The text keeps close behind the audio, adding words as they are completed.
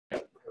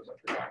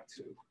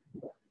to.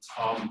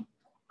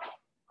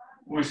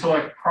 When we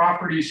select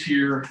properties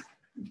here,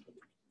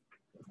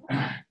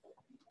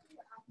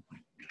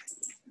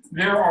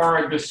 there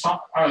are a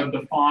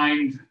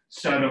defined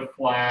set of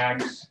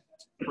flags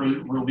for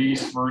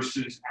release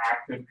versus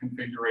active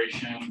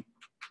configuration.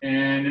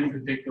 And in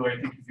particular,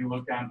 I think if you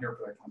look down here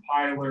for the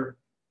compiler,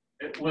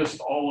 it lists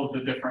all of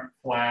the different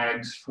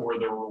flags for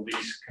the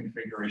release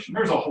configuration.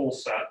 There's a whole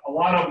set. A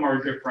lot of them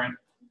are different,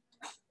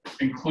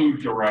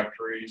 include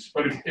directories.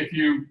 But if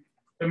you,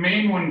 the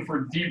main one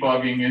for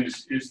debugging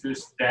is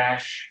this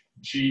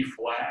 -G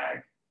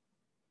flag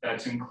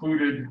that's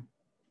included.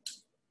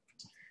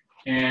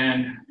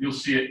 And you'll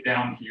see it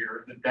down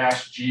here. The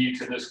 -G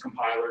to this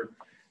compiler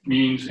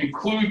means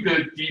include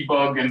the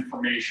debug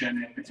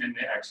information in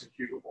the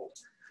executable.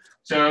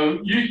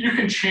 So you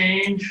can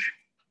change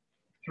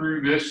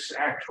through this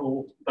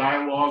actual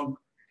dialog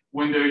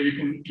window.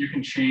 You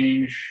can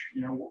change,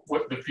 you know,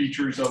 what the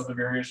features of the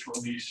various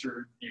release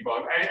or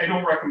debug. I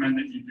don't recommend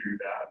that you do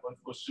that.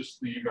 Let's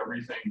just leave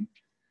everything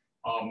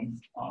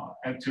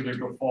to their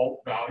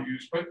default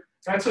values. But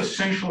that's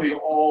essentially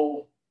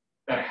all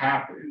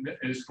that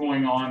is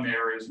going on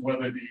there, is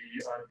whether the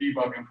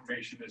debug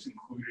information is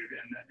included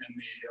in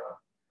the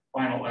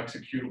final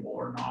executable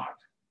or not.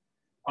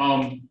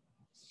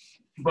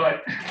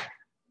 But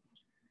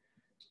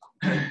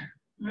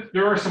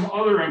there are some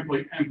other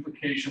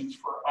implications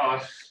for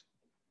us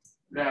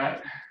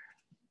that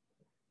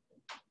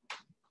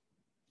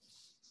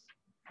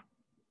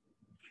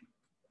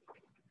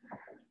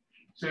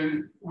so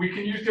we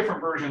can use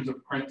different versions of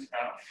printf.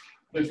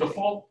 The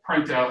default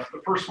printf,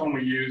 the first one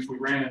we used, we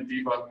ran in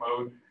debug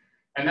mode,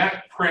 and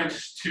that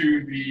prints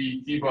to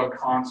the debug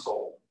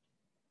console.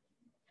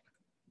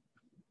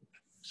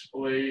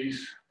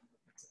 Displays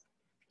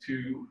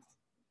to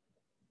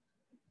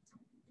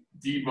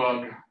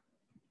debug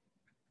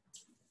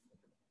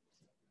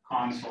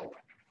console.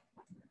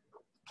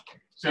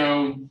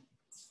 So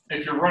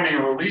if you're running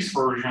a release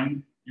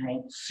version, you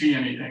won't see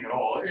anything at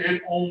all.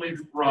 It only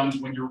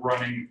runs when you're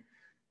running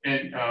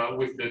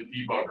with the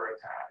debugger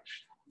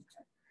attached.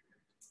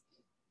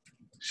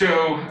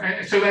 So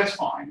that's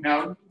fine.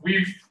 Now,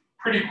 we've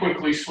pretty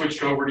quickly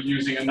switched over to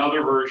using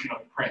another version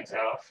of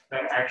printf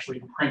that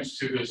actually prints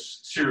to this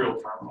serial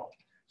terminal,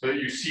 so that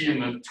you see in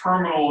the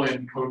terminal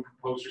in Code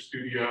Composer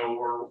Studio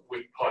or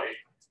with PuTTY.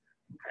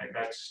 Okay,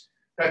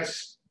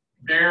 that's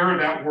there.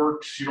 That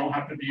works. You don't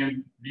have to be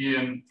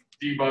in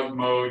debug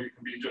mode. You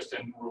can be just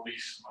in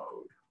release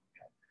mode.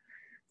 Okay.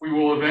 We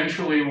will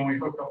eventually, when we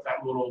hook up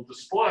that little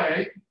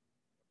display,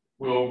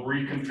 we'll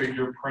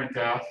reconfigure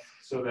printf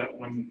so that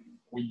when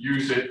we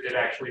use it, it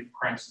actually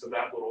prints to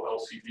that little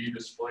LCD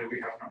display we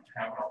have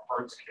in our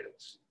parts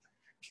kits.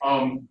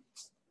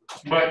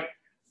 But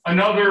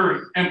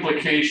another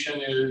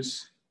implication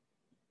is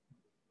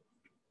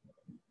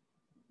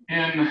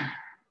in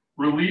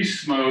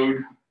release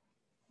mode,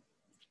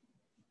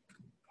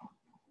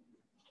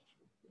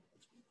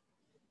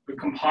 the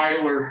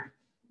compiler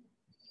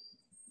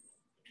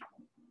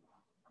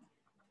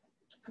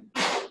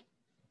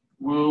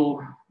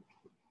will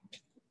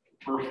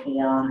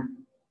perform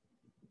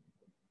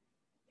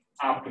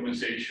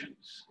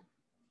optimizations.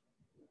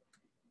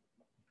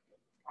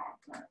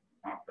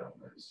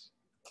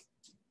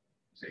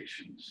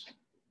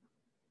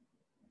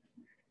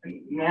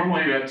 And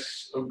normally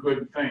that's a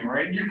good thing,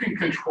 right? You can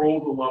control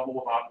the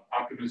level of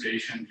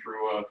optimization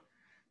through a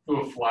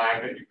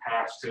flag that you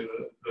pass to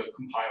the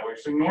compiler.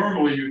 So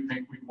normally you'd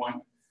think we'd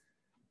want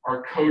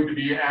our code to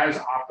be as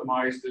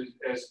optimized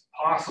as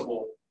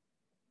possible,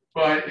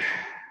 but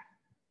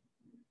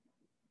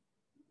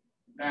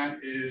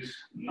that is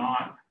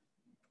not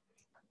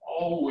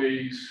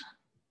always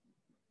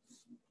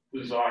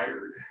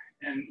desired.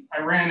 And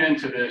I ran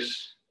into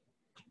this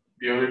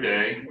the other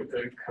day with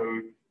the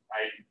code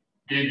I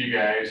gave you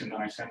guys, and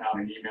then I sent out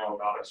an email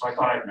about it, so I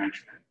thought I'd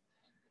mention it.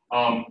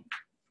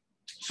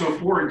 So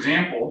for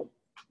example,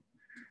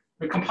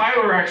 the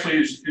compiler actually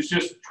is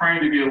just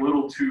trying to be a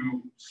little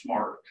too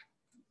smart.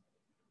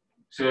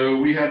 So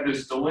we had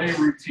this delay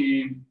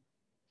routine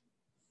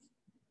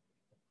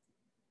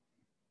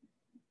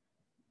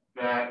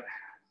that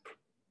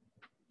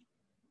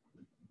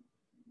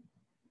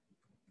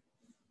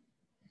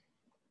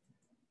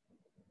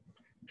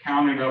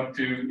counted up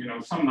to, you know,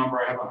 some number.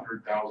 I have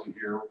 100,000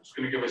 here. It's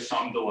going to give us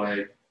some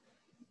delay.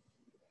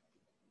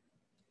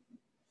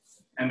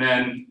 And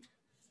then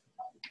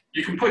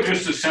you can put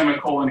just a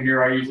semicolon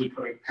here. I usually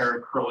put a pair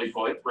of curly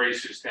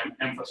braces to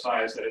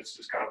emphasize that it's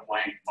just got a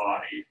blank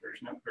body.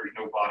 There's no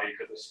body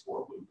to this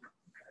for loop.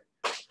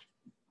 Okay.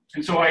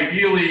 And so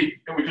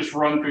ideally, it would just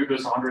run through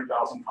this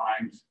 100,000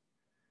 times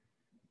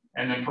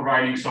and then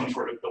providing some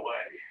sort of delay.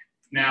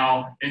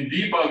 Now, in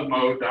debug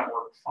mode, that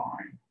worked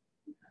fine.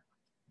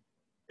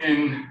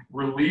 In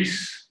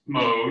release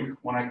mode,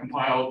 when I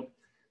compiled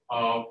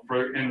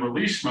in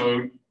release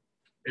mode,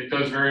 it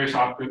does various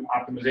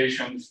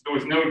optimizations. There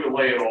was no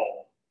delay at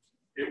all.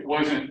 It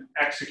wasn't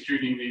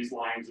executing these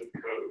lines of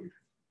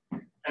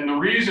code. And the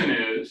reason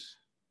is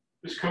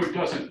this code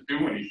doesn't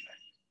do anything,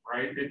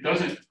 right? It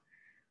doesn't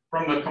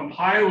from the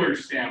compiler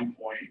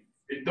standpoint,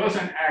 it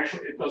doesn't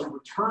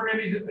return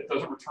anything, it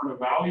doesn't return a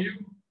value,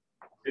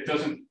 it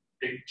doesn't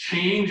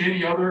change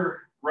any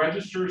other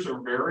registers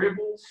or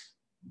variables.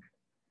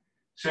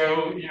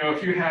 So, you know,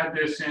 if you had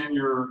this in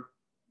your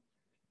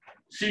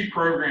C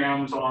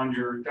programs on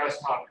your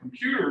desktop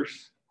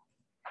computers,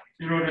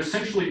 you know, it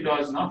essentially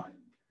does nothing.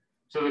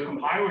 So the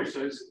compiler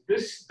says,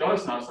 this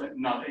does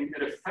nothing,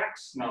 it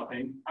affects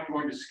nothing, I'm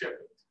going to skip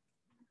it.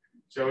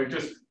 So it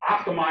just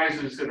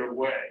optimizes it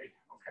away,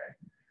 okay?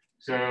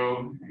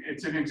 So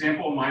it's an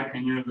example, in my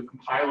opinion, of the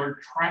compiler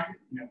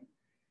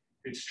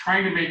it's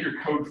trying to make your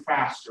code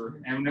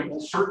faster, and it will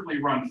certainly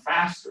run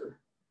faster,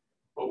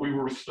 but we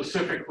were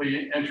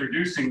specifically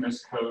introducing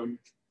this code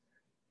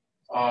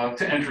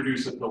to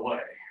introduce a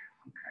delay.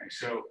 Okay,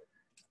 so,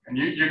 and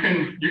you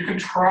can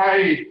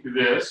try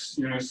this,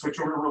 you know, switch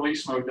over to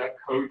release mode, that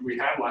code we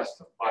had last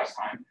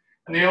time,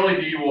 and the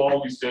LED will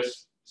always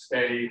just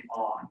stay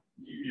on.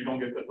 You don't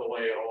get the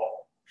delay at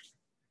all.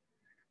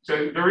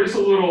 So there is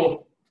a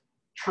little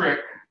trick.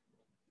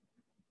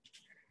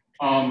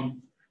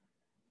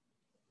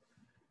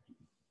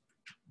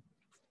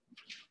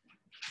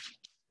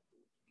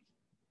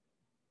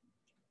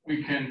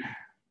 We can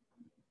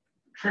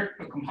trick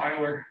the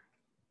compiler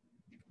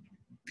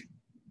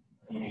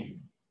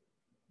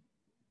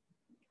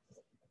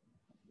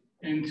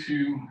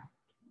into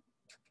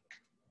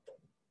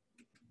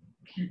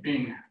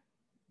keeping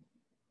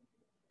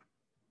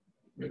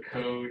the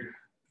code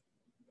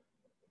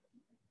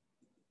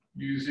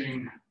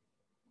using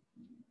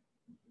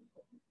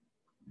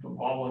the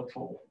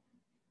volatile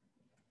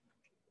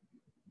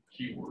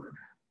keyword.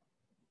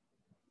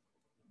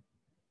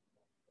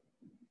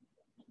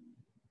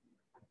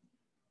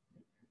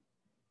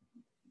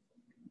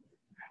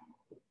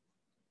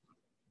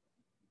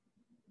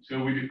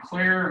 So we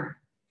declare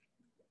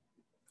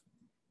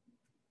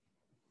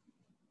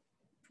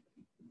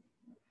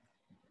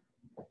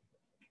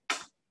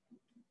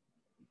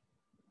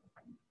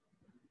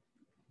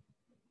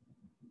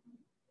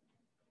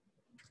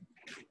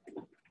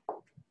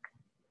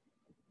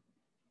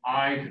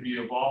I to be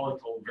a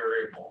volatile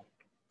variable.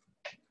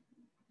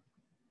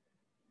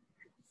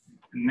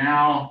 And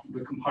now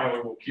the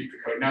compiler will keep the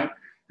code. Now,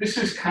 this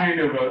is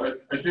kind of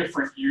a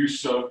different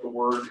use of the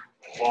word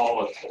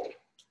volatile.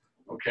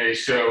 Okay,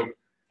 so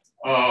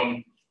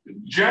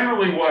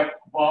generally what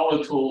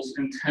volatile's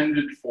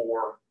intended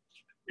for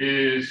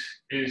is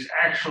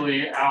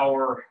actually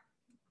our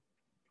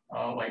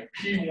like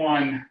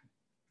P1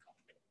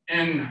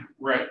 n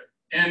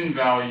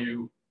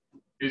value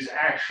is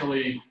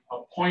actually a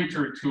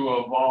pointer to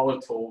a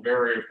volatile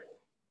variable.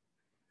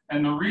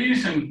 And the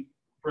reason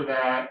for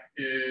that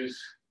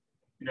is,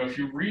 you know, if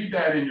you read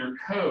that in your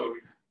code,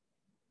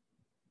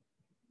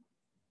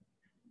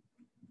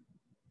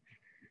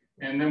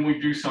 and then we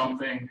do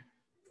something,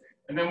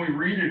 and then we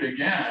read it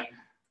again,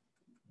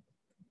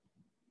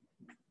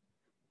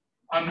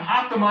 an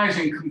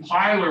optimizing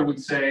compiler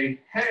would say,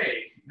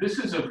 hey, this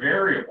is a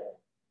variable.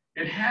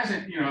 It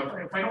hasn't, you know,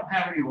 if I don't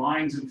have any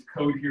lines of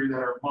code here that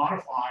are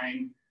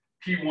modifying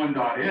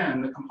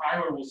p1.n, the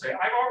compiler will say,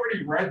 I've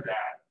already read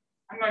that.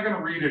 I'm not going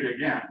to read it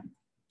again.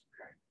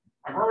 Okay.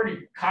 I've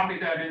already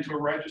copied that into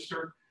a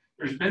register.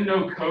 There's been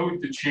no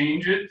code to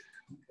change it.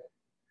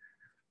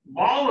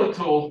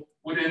 Volatile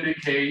would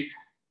indicate,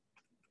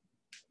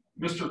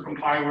 Mr.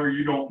 Compiler,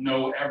 you don't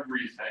know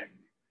everything.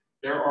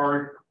 There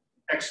are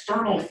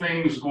external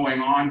things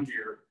going on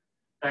here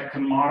that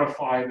can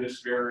modify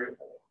this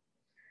variable.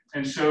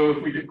 And so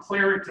if we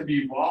declare it to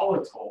be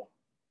volatile,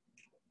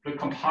 the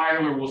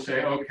compiler will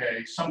say,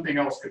 okay, something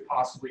else could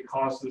possibly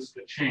cause this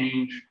to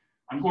change.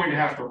 I'm going to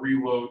have to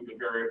reload the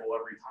variable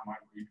every time I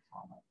read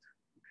from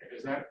it. Okay,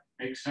 does that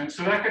make sense?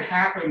 So that could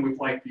happen with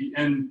like the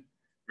n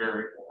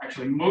variable.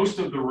 Actually, most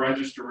of the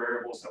register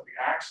variables that we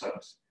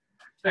access,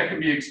 that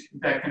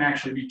can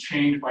actually be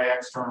changed by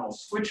external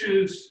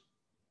switches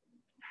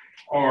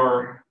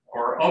or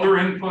other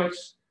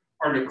inputs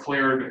are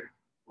declared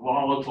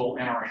volatile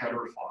in our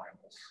header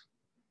files.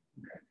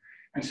 Okay.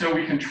 And so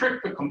we can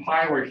trick the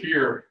compiler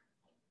here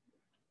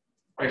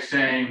by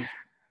saying,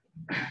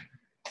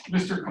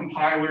 Mr.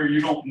 Compiler,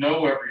 you don't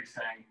know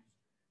everything.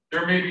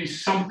 There may be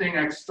something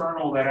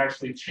external that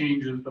actually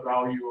changes the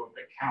value of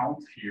the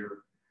count here.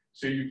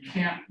 So you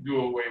can't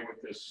do away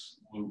with this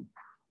loop.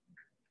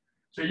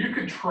 So you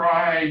could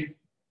try,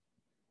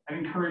 I'd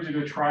encourage you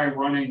to try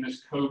running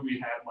this code we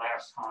had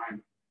last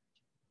time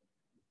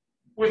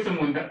with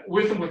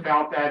and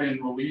without that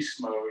in release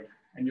mode.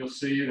 And you'll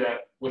see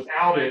that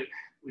without it,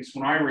 at least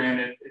when I ran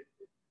it,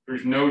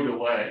 there's no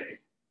delay.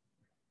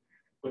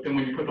 But then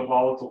when you put the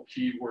volatile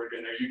keyword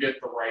in there, you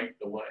get the right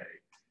delay.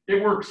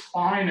 It works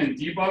fine in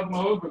debug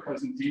mode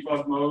because in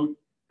debug mode,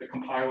 the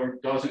compiler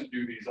doesn't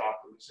do these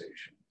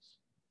optimizations.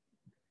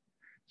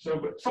 So,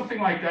 but something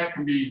like that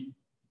can be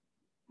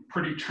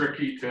pretty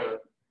tricky to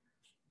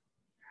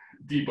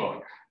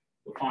debug,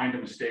 to find a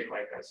mistake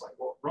like that. It's like,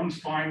 well, it runs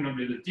fine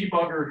under the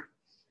debugger.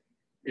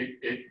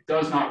 It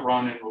does not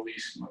run in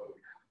release mode.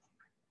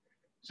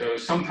 So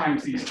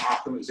sometimes these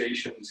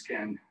optimizations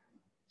can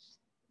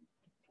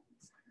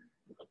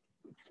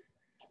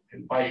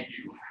bite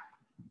you.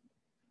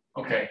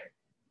 Okay,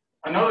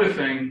 another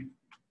thing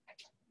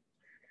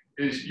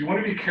is you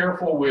want to be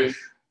careful with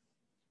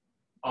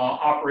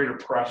operator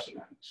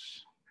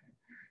precedence.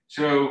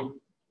 So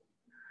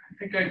I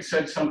think I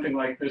said something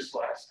like this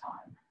last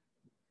time.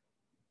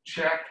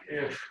 Check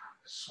if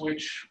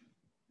switch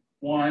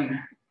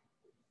 1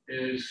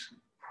 is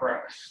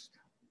pressed.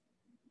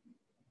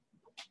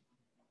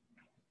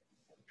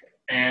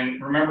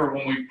 And remember,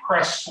 when we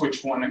press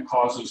switch 1, it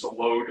causes a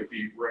low to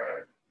be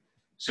read.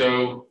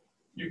 So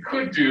you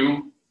could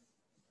do,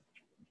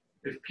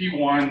 if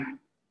P1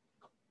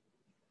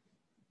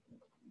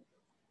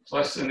 is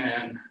less than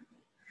N,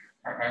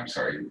 I'm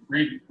sorry,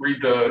 read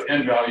the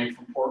N value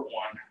from port 1.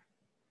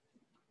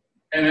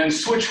 And then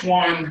switch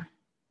 1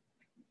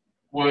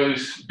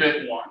 was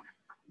bit 1.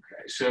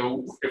 Okay,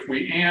 so if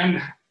we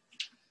AND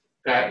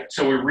that,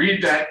 so we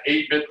read that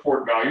 8-bit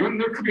port value, and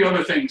there could be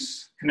other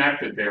things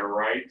connected there,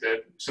 right?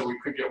 So we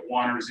could get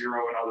 1 or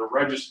 0 and other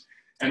registers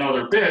and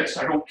other bits.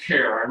 I don't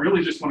care. I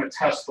really just want to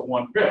test the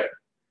 1 bit.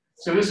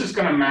 So this is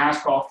going to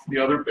mask off the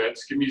other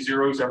bits, give me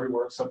zeros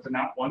everywhere except in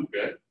that 1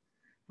 bit.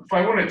 If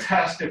I want to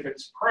test if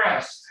it's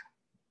pressed,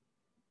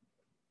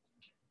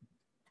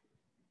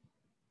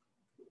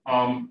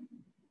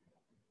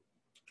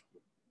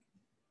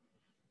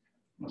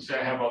 let's say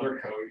I have other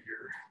code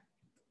here.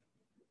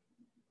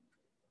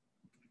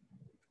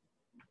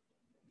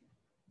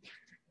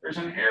 There's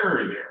an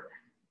error there.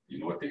 You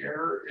know what the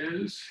error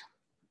is?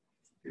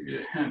 Give you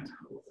a hint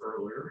a little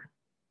earlier.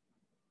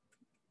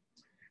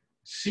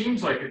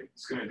 Seems like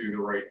it's going to do the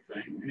right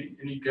thing.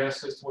 Any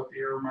guess as to what the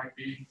error might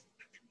be?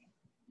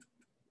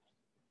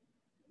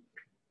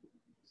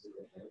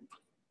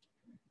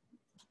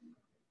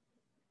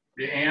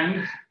 The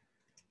AND?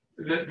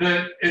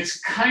 It's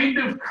kind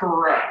of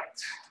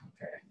correct,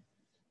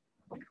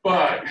 okay.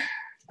 But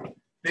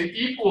the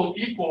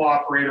equal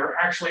operator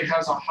actually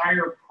has a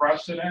higher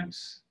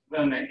precedence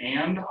than the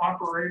AND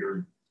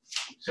operator.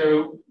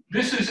 So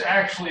this is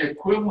actually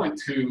equivalent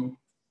to,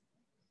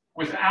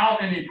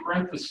 without any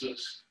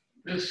parenthesis,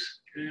 this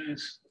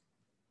is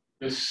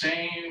the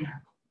same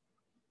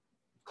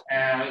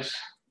as,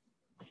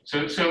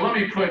 so let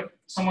me put,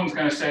 someone's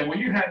going to say, well,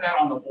 you had that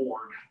on the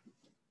board.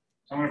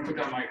 So I'm going to put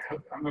that in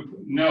my,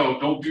 no,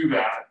 don't do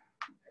that.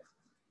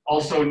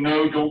 Also,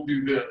 no, don't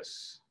do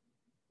this.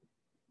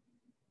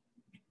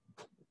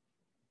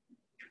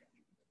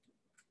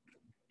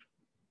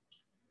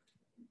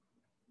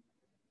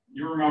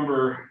 You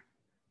remember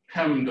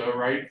PEMDA,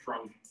 right?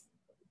 From,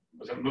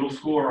 was it middle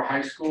school or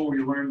high school where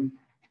you learned,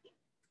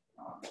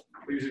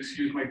 please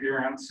excuse my dear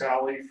Aunt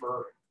Sally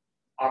for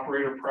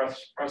operator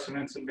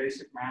precedence in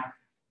basic math?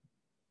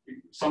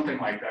 Something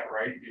like that,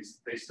 right?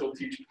 They still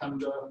teach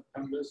PEMDA,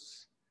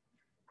 PEMDAS,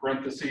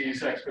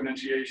 parentheses,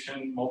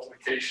 exponentiation,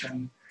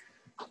 multiplication,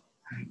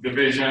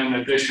 division,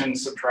 addition,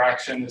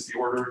 subtraction is the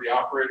order of the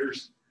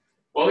operators.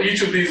 Well,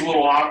 each of these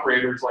little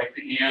operators, like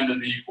the AND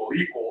and the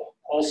equal,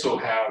 also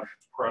have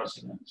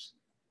precedence.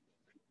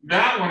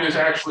 That one is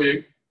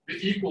actually, the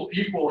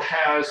equal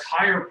has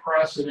higher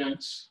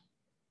precedence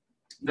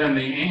than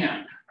the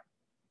AND.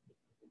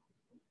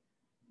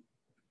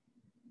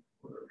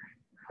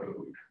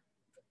 Code.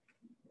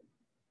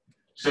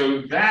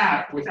 So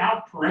that,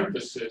 without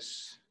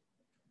parenthesis,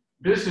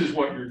 this is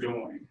what you're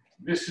doing.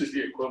 This is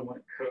the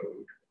equivalent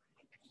code.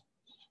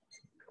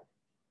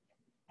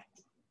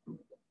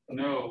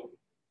 No,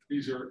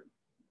 these are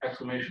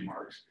exclamation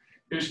marks.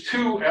 Is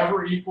 2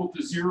 ever equal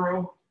to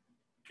 0?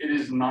 It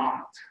is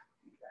not.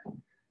 Okay.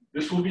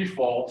 This will be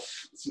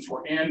false. Since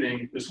we're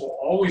ANDing, this will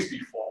always be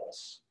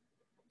false.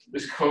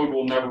 This code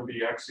will never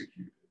be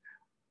executed.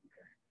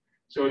 Okay.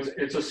 So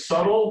it's a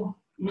subtle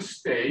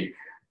mistake.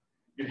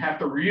 You have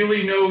to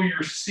really know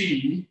your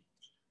C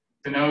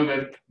to know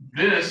that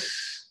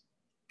this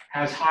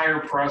has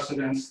higher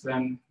precedence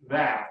than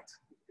that.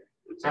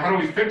 So how do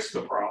we fix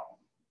the problem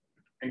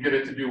and get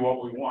it to do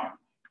what we want?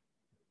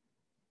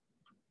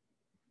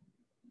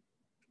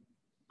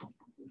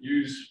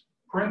 Use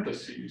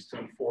parentheses to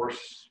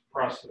enforce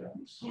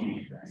precedence.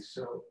 Okay,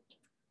 so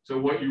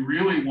what you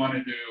really want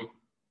to do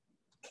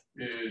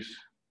is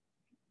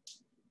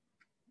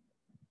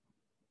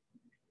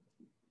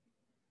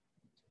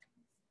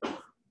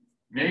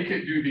make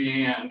it do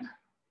the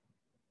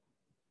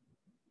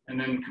and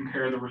then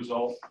compare the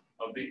result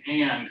of the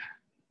AND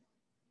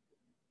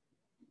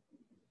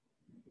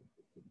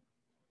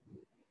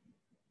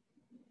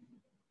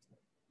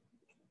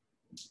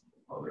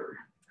other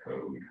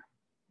code.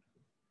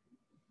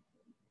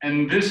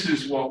 And this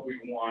is what we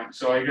want.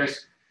 So I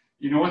guess,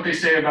 you know what they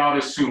say about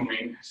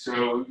assuming.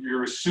 So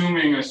you're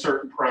assuming a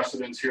certain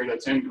precedence here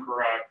that's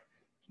incorrect.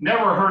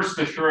 Never hurts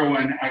to throw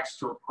in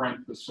extra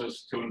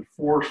parenthesis to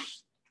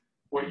enforce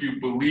what you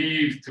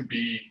believe to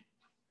be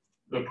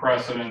the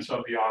precedence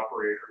of the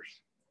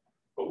operators.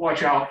 But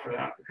watch out for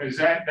that, because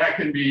that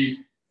can be,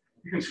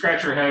 you can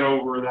scratch your head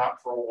over that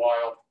for a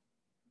while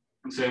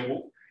and say,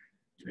 well,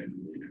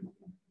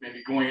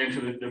 maybe going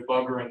into the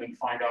debugger and then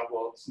find out,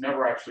 well, it's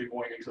never actually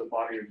going into the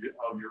body of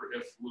your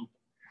if loop,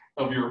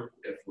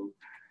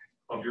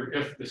 of your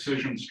if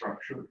decision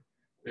structure.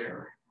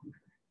 there.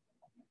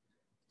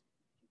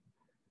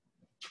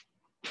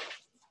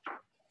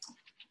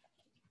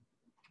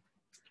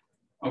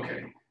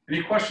 Okay,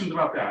 any questions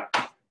about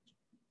that?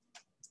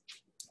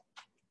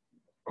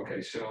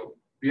 Okay, so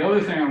the other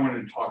thing I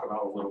wanted to talk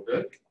about a little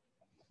bit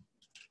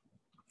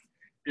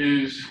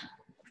is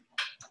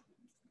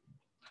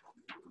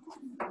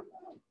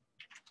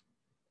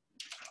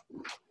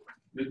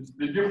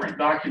the different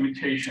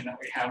documentation that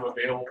we have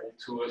available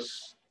to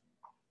us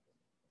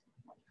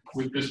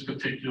with this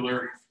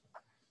particular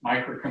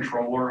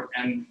microcontroller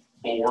and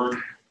board,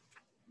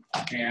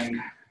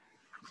 and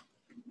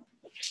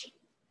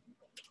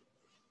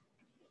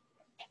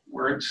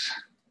where it's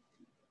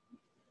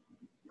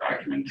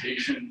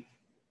documentation.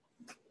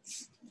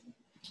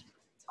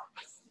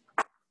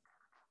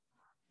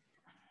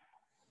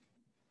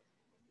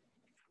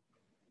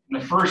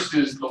 And the first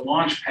is the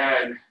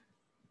Launchpad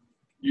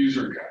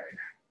user guide.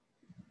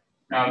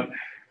 Now,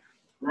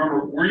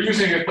 remember, we're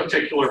using a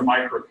particular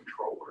microcontroller.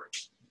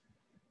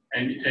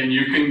 And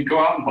you can go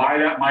out and buy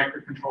that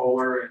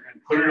microcontroller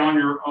and put it on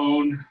your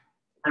own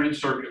printed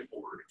circuit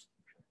board.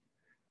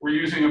 We're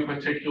using a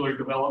particular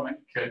development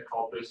kit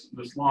called this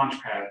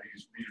Launchpad,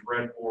 these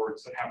red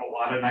boards that have a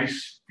lot of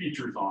nice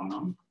features on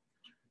them.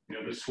 You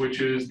know, the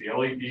switches, the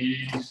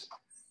LEDs,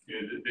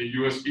 you know, the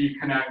USB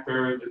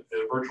connector,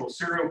 the virtual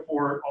serial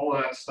port, all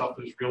of that stuff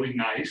is really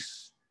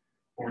nice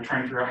when we're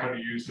trying to figure out how to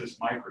use this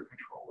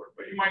microcontroller.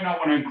 But you might not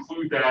want to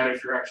include that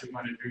if you're actually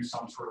going to do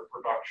some sort of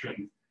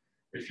production,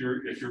 if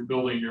you're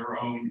building your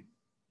own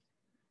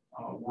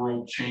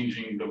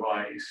world-changing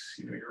device,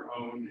 you know, your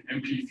own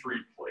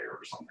MP3 player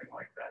or something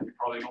like that. You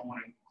probably don't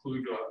want to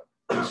include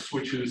the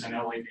switches and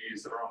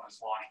LEDs that are on this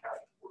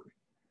Launchpad board.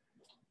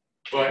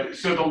 But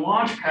so the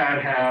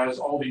Launchpad has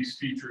all these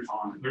features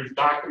on it. There's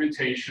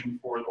documentation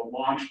for the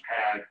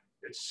Launchpad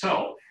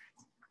itself.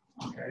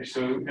 Okay,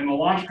 so in the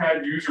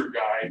Launchpad user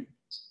guide,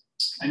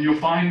 and you'll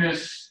find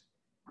this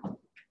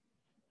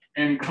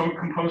in Code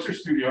Composer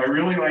Studio. I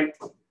really like,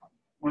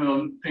 one of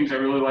the things I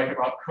really like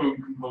about Code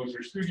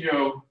Composer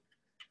Studio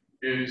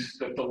is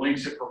that the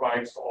links it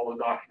provides to all the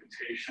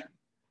documentation.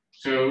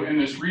 So in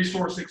this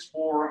Resource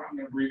Explorer, I'm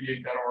going to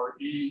abbreviate that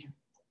RE.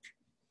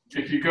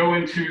 If you go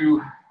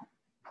into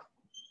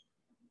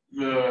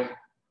the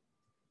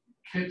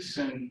kits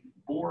and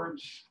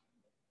boards,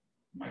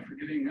 am I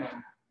forgetting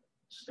a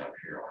step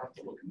here? I'll have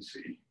to look and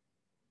see.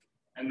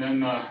 And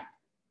then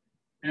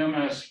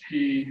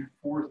MSP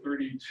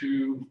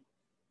 432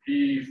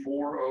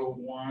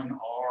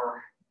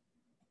 P401R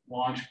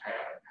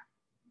Launchpad.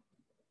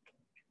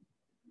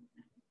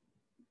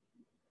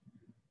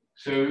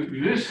 So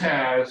this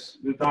has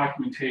the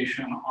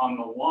documentation on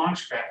the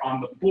Launchpad,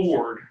 on the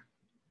board,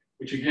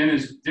 which again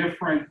is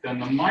different than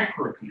the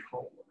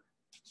microcontroller.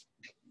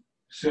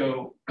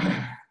 So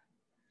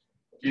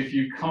if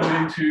you come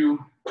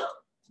into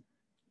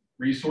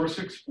Resource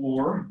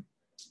Explorer,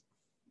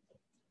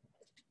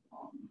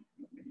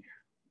 let me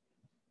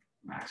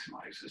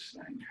maximize this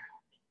thing.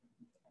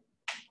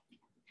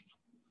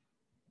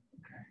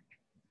 Okay.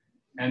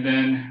 And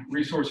then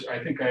resource,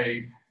 I think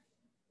I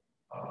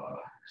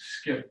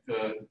skipped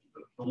the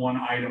one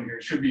item here.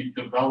 It should be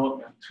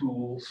development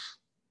tools,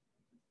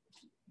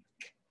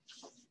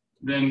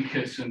 then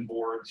kits and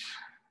boards.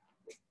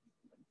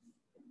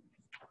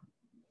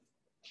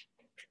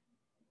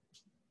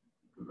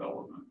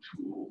 Development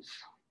tools.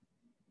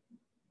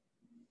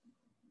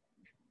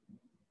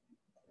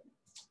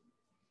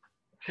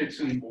 Kits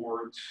and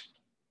boards.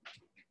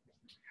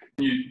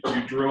 You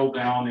drill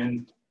down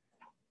in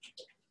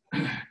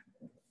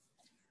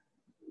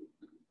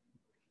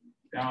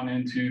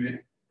into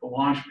the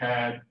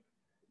Launchpad,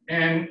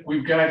 and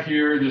we've got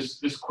here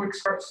this quick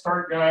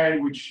start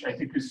guide, which I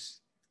think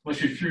is,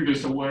 unless you threw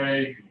this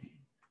away,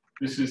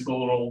 this is the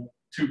little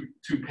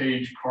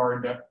two-page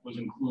card that was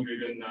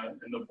included in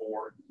the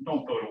board.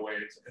 Don't throw it away.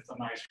 It's a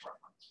nice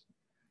reference.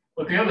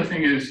 But the other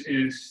thing is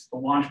the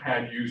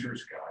Launchpad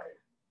user's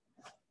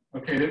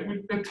guide. Okay,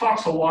 that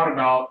talks a lot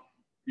about,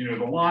 you know,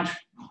 the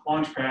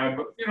Launchpad.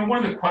 But you know,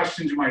 one of the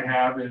questions you might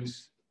have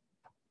is,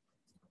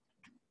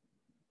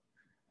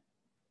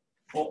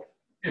 well,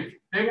 if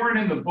they weren't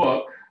in the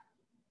book,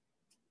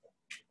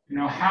 you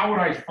know, how would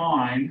I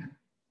find?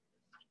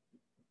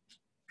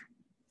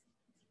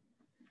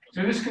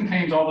 So this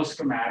contains all the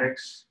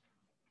schematics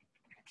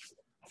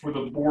for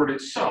the board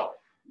itself.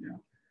 You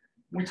know,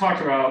 we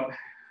talked about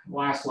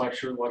last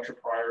lecture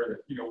prior,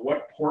 that, you know,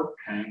 what port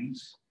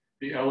pins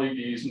the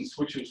LEDs and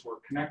switches were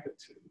connected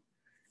to.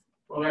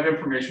 Well, that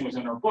information was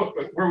in our book,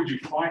 but where would you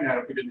find that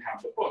if we didn't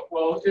have the book?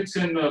 Well, it's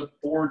in the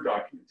board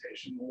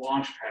documentation, the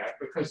Launchpad,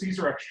 because these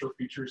are extra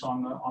features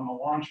on the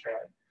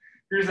Launchpad.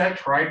 Here's that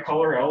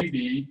tricolor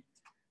LED,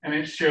 and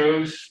it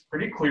shows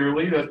pretty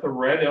clearly that the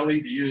red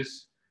LED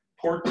is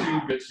port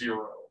 2 bit 0.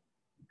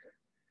 Okay.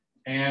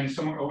 And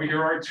so over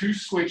here are two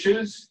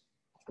switches.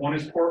 One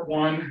is port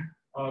 1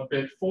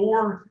 bit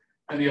 4,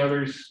 and the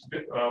other is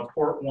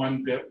port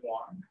 1 bit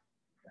 1. Okay.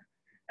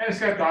 And it's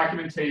got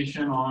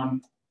documentation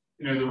on,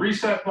 you know, the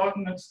reset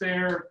button that's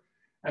there,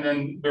 And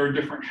then there are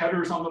different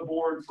headers on the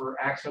board for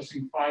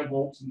accessing 5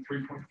 volts and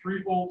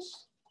 3.3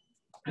 volts.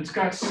 It's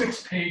got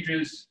 6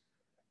 pages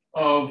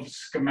of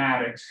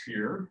schematics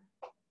here.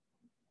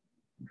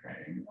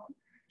 Okay,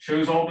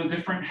 shows all the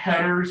different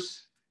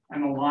headers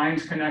and the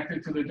lines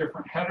connected to the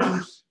different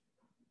headers.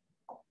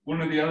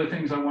 One of the other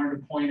things I wanted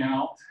to point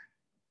out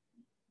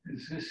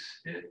is this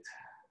it,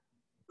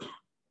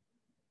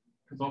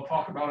 because I'll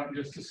talk about it in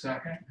just a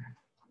second.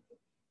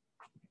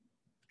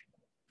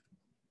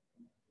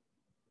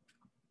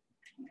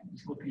 I'm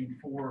just looking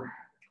for,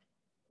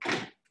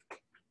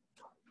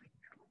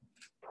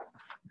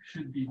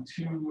 should be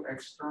 2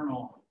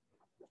 external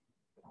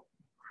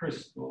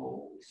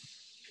crystals.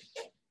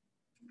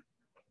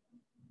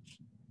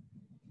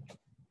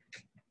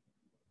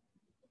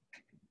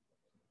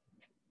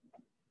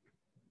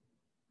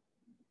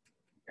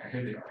 Yeah,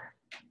 here they are.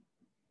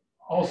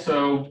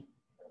 Also,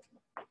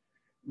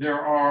 there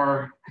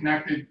are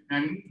connected,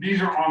 and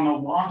these are on the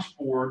launch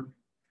board,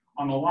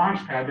 on the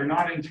launch pad. They're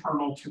not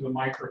internal to the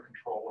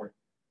microcontroller,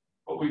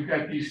 but we've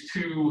got these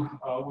 2,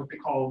 what they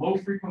call a low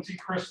frequency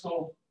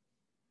crystal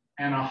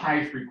and a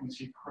high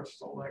frequency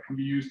crystal that can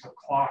be used to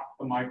clock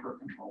the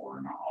microcontroller.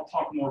 And I'll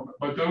talk more,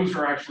 but those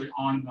are actually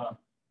on the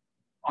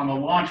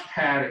launch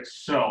pad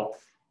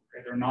itself.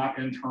 Okay, they're not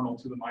internal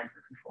to the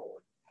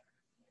microcontroller.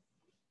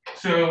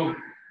 So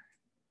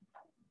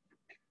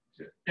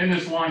in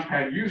this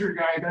Launchpad user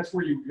guide, that's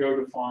where you go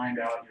to find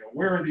out,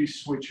 where are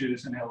these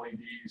switches and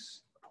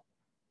LEDs?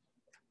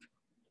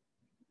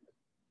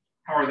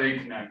 How are they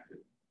connected?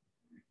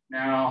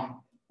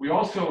 Now, we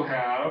also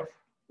have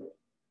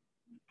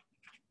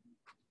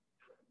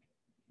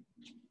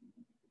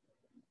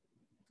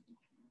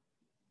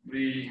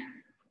the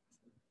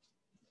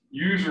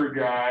user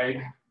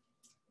guide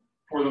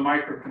for the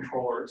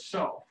microcontroller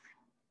itself.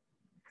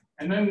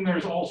 And then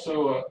there's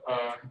also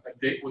a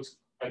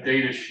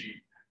data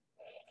sheet.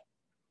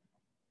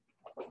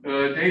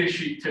 The data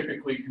sheet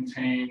typically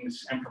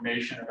contains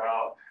information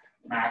about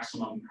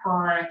maximum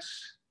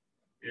currents,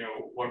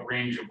 what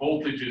range of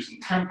voltages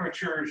and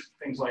temperatures,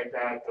 things like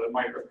that the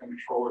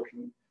microcontroller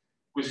can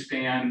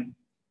withstand.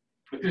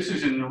 But this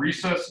is in the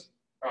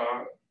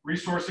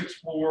Resource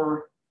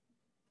Explorer,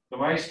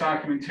 device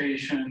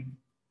documentation,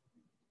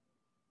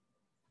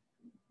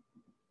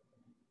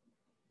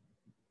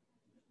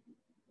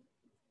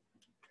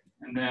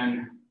 and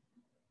then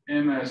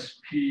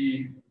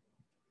MSP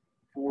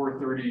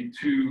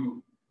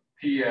 432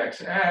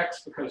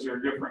 PXX, because there are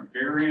different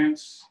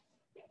variants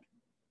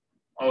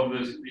of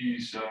this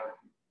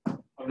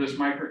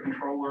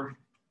microcontroller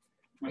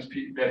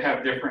that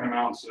have different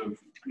amounts of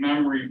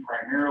memory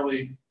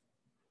primarily,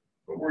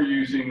 but we're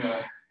using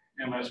the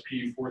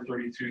MSP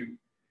 432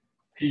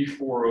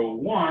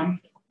 P401.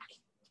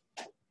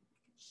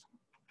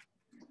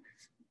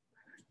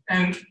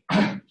 And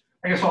I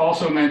guess I'll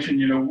also mention,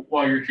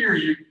 while you're here,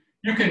 you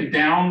can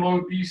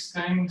download these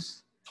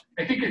things.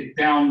 I think it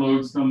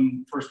downloads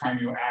them first time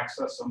you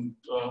access them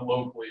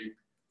locally,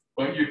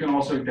 but you can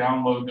also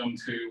download them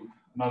to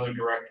another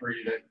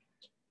directory that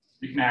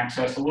you can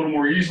access a little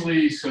more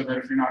easily, so that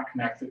if you're not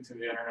connected to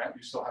the internet,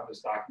 you still have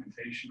this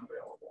documentation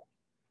available.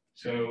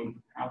 So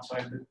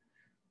outside the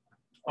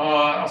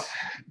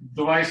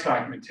device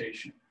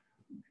documentation,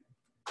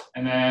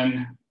 and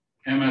then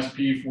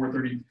MSP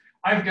 430.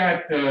 I've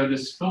got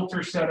this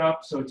filter set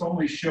up, so it's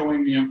only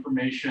showing the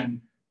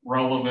information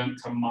relevant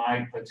to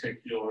my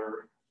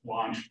particular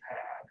launch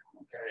pad,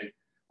 okay?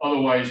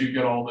 Otherwise, you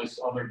get all this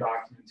other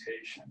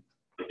documentation.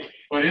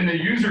 But in the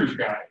user's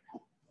guide,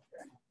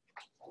 okay,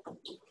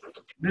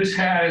 this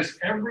has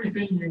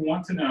everything you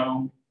want to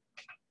know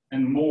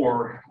and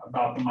more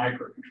about the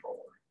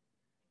microcontroller.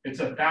 It's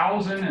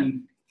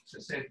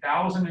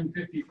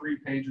 1,053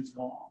 pages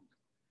long.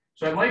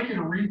 So I'd like you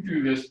to read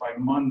through this by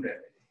Monday.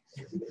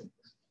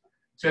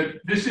 So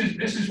this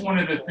is one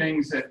of the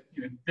things that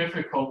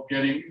difficult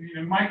getting.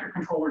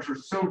 Microcontrollers are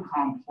so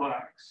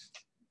complex.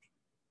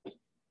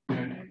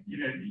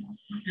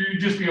 You'd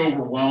just be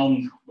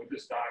overwhelmed with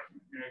this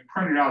document.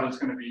 Print it out, it's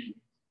going to be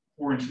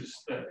 4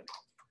 inches thick.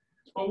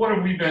 But what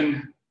have we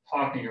been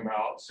talking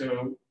about?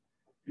 So,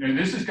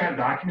 this has got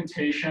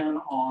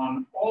documentation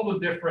on all the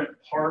different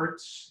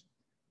parts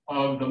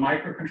of the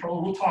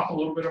microcontroller. We'll talk a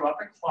little bit about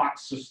the clock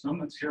system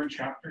that's here in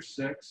Chapter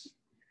 6.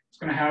 It's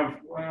going to have,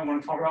 I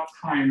want to talk about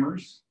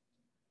timers.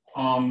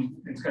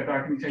 It's got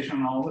documentation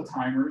on all the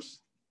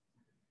timers.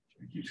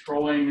 Keep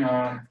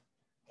scrolling.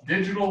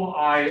 Digital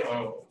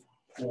I/O,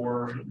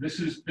 or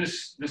this is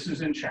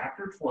in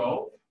Chapter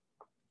 12.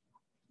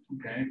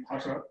 Okay,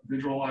 talks about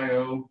digital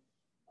I/O.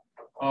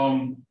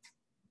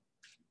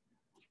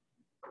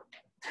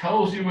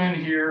 Tells you in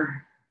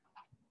here,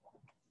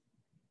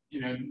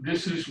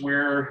 this is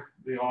where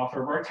the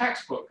author of our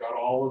textbook got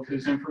all of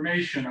his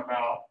information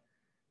about,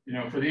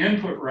 for the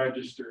input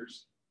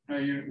registers.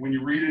 When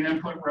you read an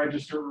input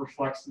register, it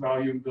reflects the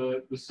value of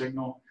the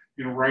signal,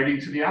 writing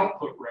to the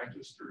output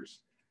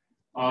registers.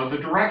 The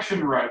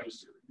direction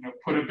register,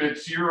 put a bit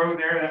 0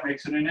 there, that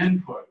makes it an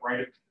input,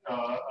 right?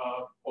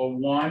 A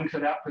 1 to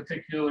that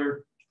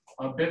particular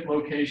bit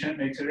location, it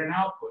makes it an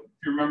output.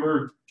 you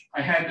remember,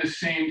 I had this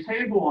same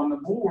table on the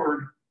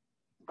board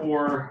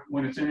for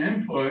when it's an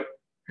input,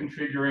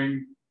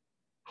 configuring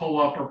pull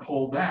up or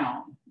pull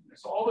down.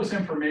 So all this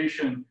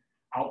information,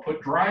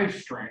 output drive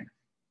strength,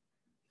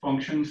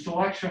 function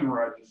selection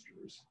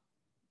registers,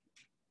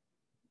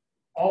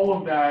 all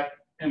of that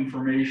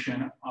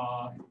information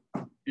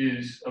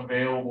is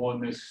available in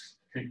this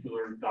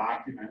particular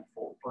document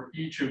for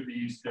each of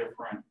these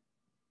different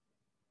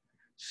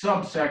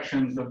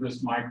subsections of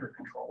this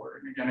microcontroller.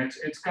 And again,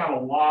 it's got a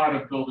lot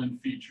of built-in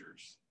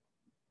features.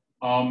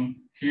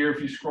 Here,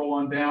 if you scroll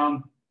on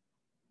down,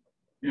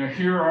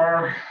 here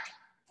are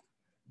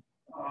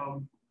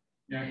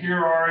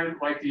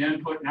like the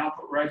input and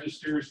output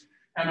registers,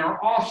 and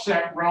they're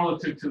offset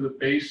relative to the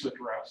base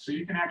address. So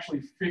you can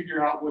actually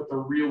figure out what the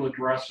real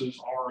addresses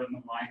are in the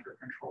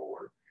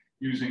microcontroller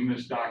using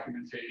this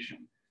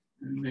documentation.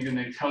 And again,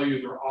 they tell you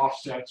their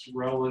offsets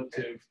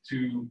relative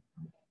to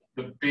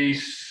the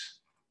base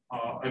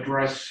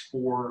address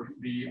for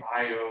the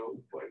I/O,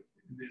 but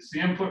it's the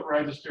input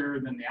register,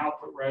 then the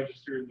output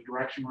register, the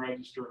direction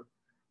register,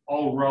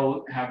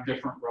 all have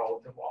different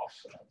relative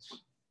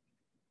offsets.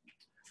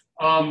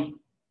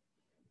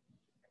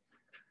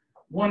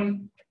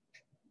 One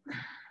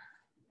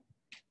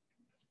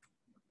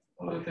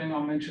other thing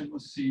I'll mention,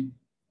 let's see,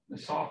 the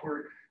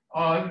software.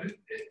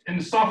 In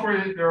the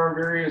software, there are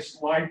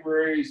various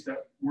libraries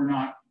that we're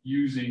not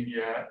using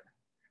yet.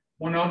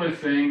 One other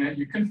thing that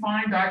you can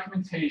find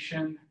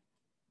documentation,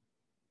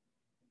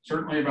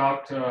 certainly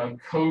about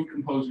Code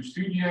Composer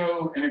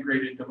Studio,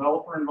 integrated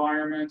developer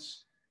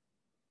environments.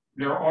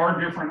 There are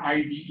different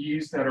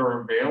IDEs that are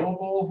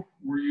available.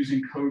 We're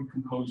using Code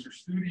Composer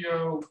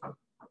Studio.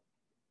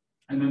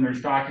 And then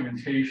there's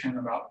documentation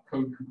about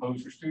Code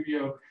Composer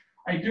Studio.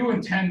 I do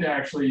intend to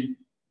actually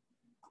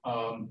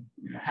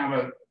have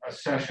a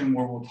session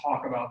where we'll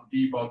talk about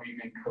debugging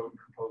in Code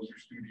Composer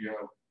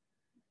Studio.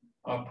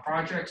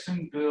 Projects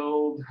and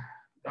build,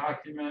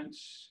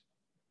 documents,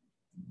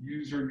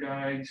 user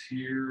guides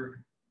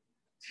here,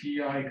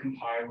 TI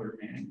compiler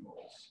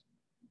manuals.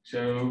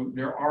 So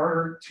there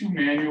are two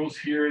manuals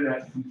here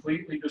that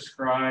completely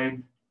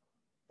describe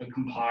the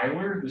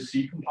compiler, the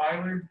C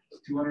compiler,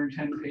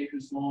 210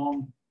 pages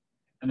long,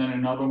 and then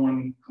another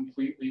one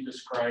completely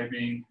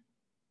describing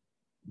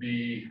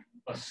the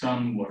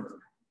assembler.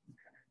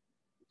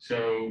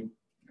 So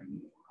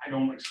I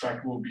don't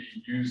expect we'll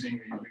be using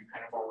these. We've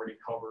kind of already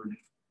covered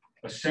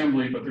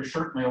assembly, but there's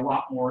certainly a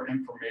lot more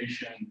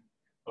information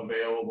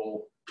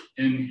available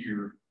in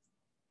here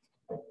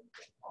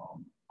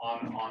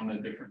on the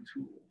different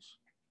tools.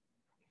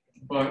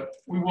 But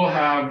we'll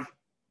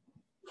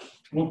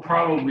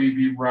probably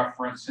be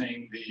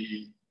referencing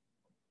the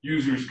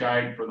user's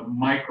guide for the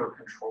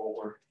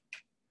microcontroller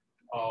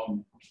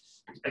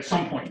at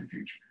some point in the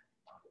future.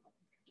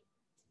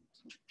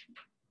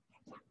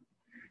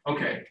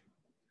 Okay.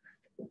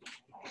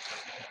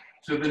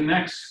 So the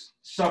next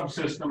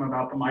subsystem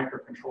about the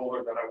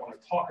microcontroller that I want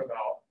to talk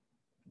about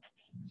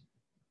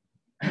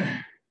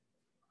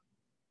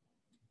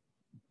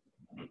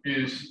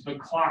is the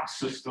clock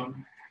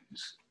system.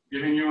 Just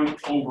giving you an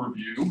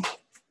overview.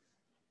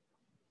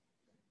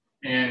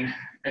 And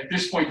at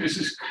this point, this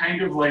is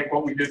kind of like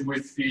what we did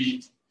with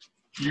the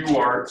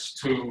UARTs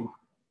to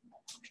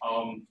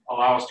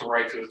allow us to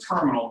write to the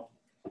terminal.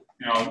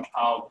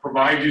 I'll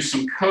provide you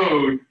some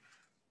code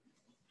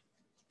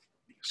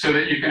so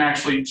that you can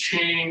actually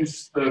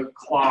change the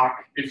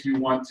clock if you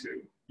want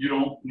to. You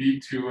don't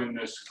need to in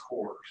this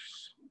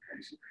course.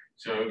 Okay?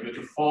 So the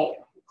default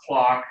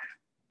clock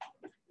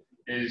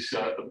is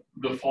the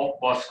default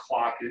bus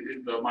clock.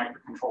 The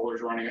microcontroller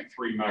is running at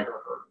 3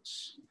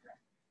 megahertz. Okay?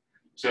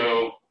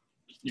 So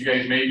you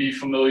guys may be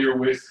familiar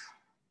with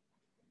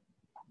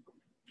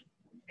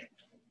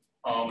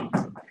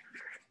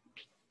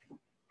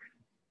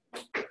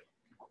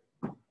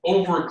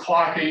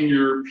overclocking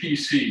your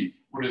PC.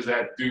 What does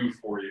that do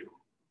for you?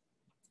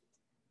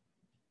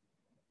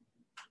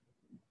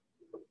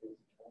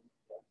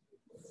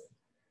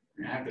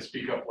 I have to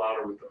speak up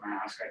louder with the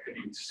mask. I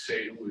couldn't even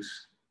say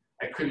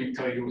I couldn't even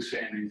tell you who was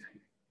saying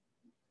anything.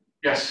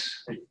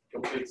 Yes? It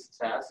completes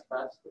the task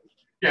faster.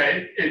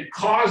 Yeah, it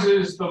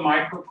causes the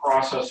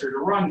microprocessor to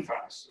run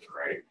faster,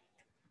 right?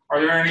 Are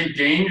there any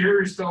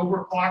dangers to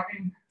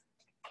overclocking?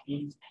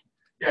 Heat.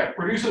 Yeah, it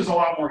produces a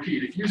lot more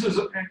heat. It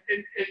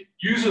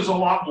uses a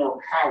lot more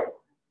power,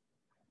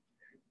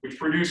 which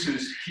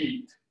produces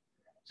heat.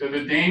 So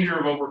the danger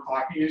of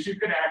overclocking is you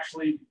could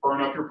actually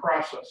burn up your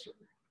processor.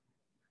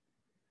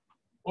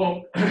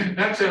 Well,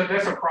 that's a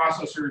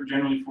processor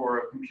generally for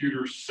a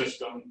computer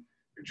system.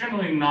 They're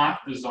generally not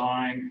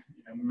designed,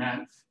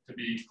 meant to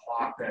be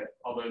clocked at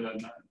other than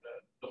the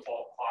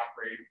default clock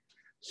rate.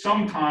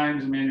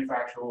 Sometimes a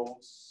manufacturer will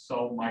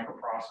sell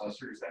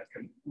microprocessors that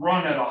can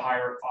run at a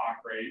higher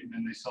clock rate, and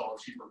then they sell a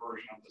cheaper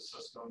version of the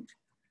system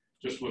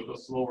just with a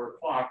slower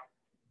clock.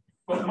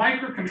 But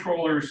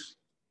microcontrollers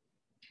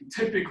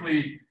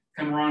typically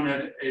can run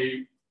at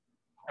a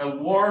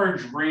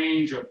large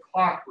range of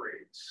clock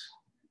rates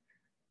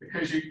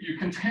because you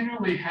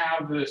continually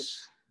have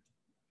this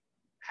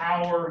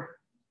power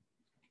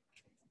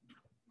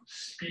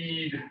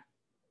speed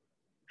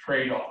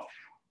trade-off.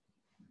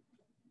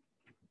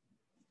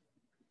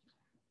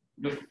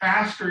 The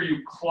faster you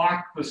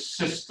clock the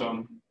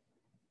system,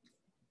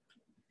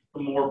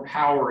 the more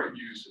power it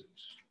uses.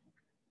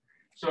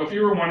 So if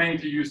you were wanting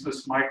to use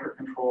this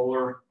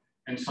microcontroller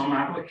in some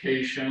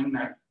application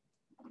that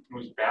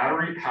was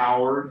battery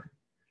powered,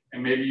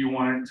 and maybe you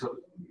wanted it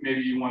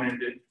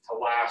to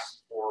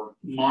last for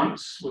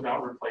months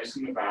without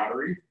replacing the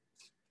battery,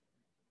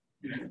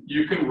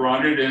 you can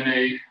run it in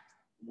a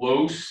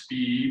low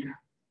speed,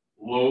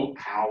 low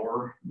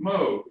power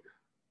mode.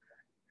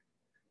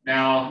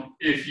 Now,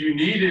 if you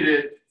needed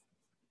it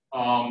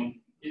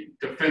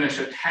to finish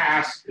a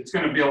task, it's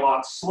going to be a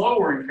lot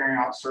slower in carrying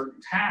out certain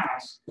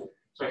tasks.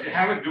 So if you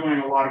have it doing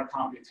a lot of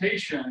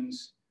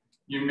computations,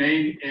 you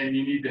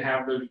need to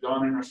have those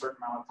done in a certain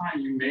amount of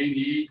time, you may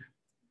need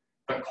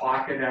to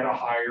clock it at a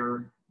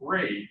higher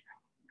rate.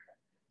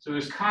 So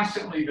there's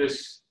constantly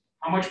this,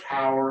 how much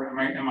power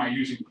am I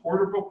using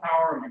portable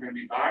power? Am I going to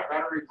be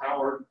battery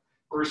powered?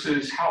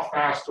 Versus how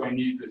fast do I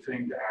need the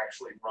thing to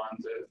actually run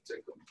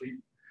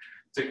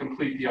to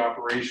complete the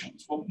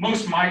operations? Well,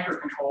 most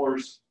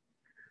microcontrollers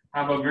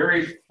have a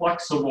very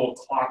flexible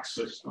clock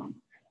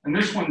system, and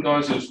this one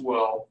does as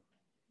well.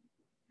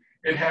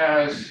 It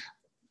has,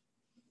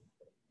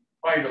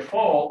 by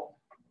default,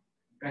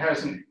 it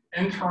has an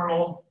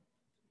internal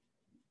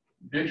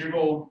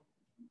digital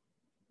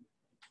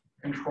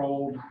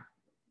controlled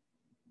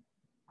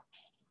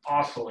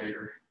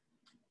oscillator,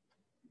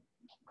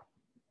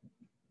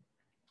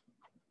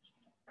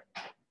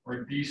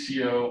 or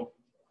DCO,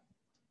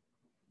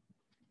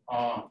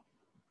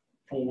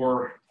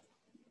 for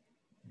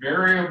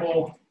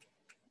variable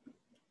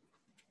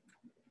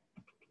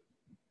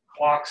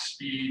clock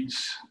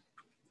speeds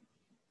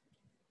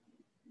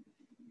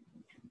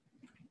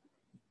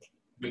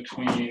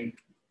between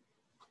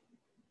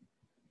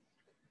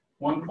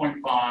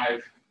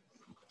 1.5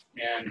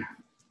 and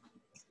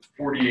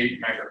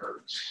 48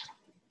 megahertz.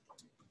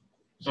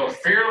 So a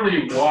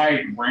fairly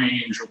wide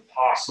range of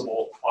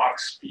possible clock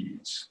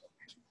speeds.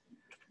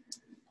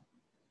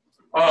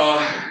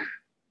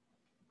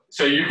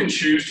 So you can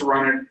choose to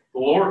run it the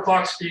lower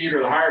clock speed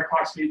or the higher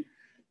clock speed.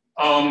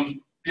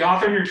 The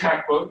author of your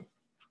textbook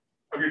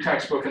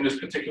in this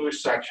particular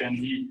section,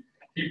 he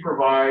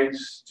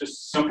provides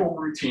just simple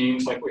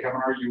routines like we have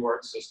in our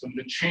UART system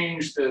to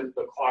change the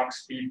clock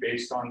speed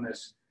based on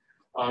this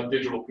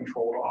digital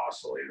controlled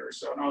oscillator.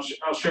 So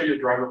I'll show you a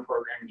driver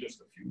program in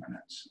just a few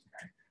minutes,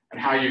 okay,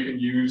 and how you can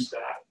use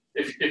that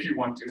if you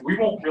want to. We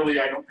won't really,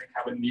 I don't think,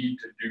 have a need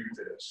to do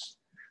this.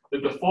 The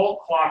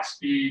default clock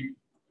speed,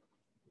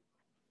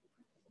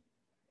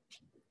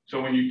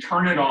 so when you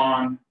turn it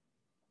on,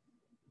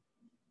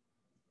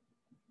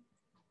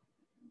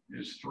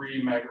 is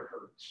 3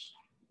 megahertz.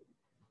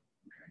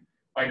 Okay.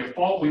 By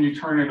default, when you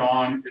turn it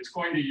on, it's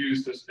going to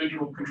use this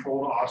digital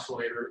controlled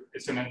oscillator.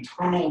 It's an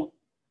internal,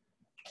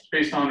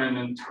 based on an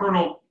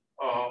internal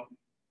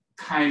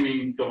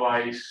timing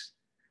device,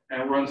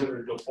 and it runs at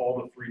a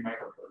default of 3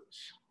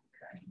 megahertz.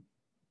 Okay.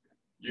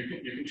 You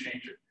can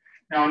change it.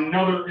 Now,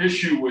 another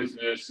issue with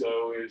this,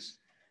 though, is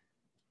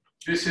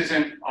this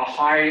isn't a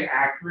high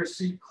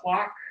accuracy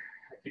clock.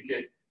 I think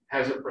it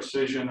has a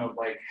precision of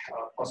like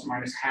plus or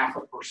minus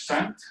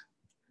 0.5%.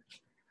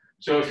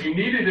 So if you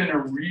need it in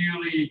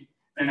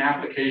an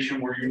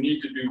application where you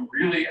need to do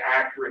really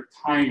accurate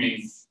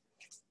timing,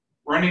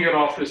 running it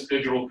off this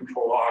digital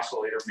control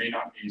oscillator may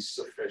not be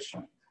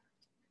sufficient.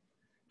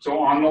 So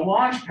on the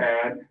launch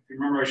pad, if you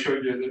remember I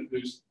showed you that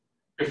there's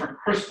different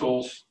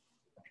crystals.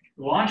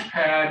 The launch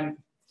pad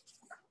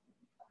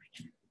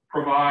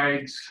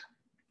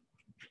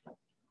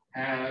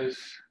has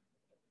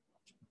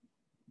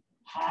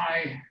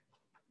high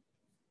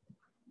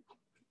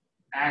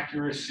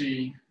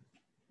accuracy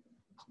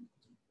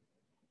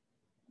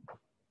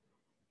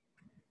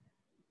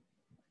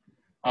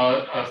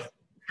a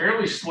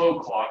fairly slow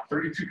clock,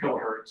 32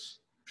 kilohertz,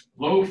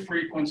 low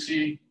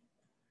frequency.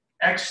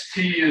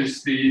 XT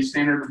is the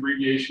standard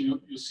abbreviation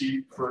you'll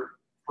see for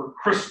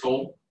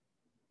crystal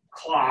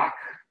clock,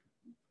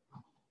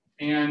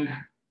 and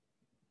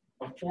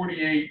a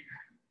 48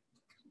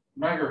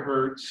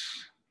 megahertz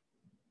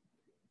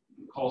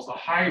calls the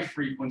high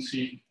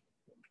frequency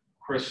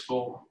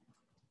crystal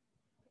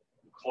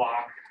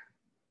clock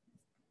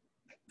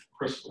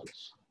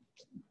crystals.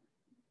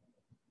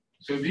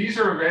 So these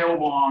are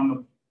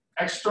available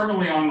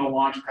externally on the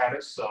launch pad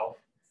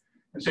itself.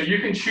 And so you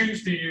can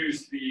choose to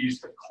use these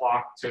to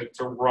clock to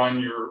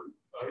run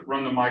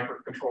run the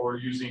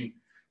microcontroller using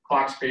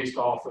clocks based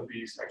off of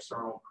these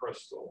external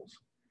crystals.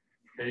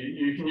 Okay,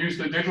 you can use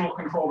the digital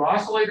controlled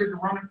oscillator to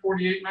run at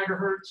 48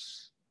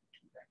 megahertz,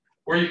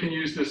 or you can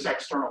use this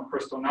external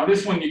crystal. Now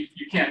this one,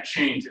 you can't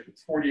change it.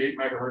 It's 48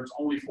 megahertz,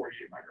 only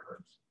 48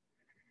 megahertz.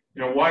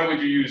 You know, why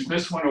would you use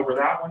this one over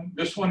that one?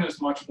 This one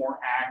is much more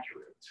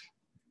accurate.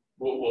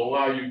 Will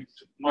allow you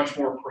much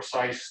more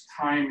precise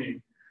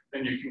timing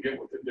than you can get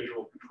with the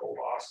digital controlled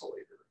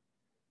oscillator.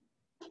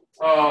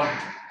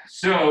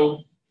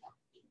 So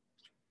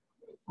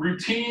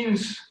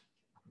routines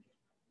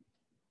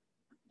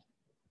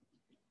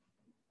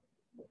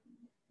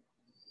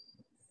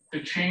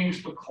to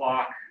change the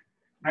clock,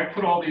 and I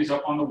put all these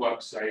up on the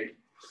website,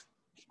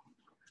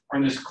 are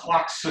in this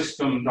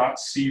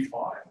clocksystem.c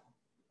file.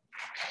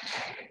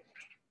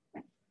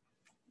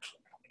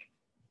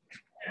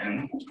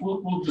 And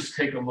we'll just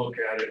take a look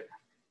at it.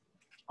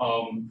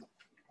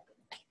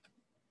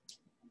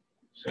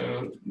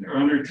 So they're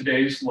under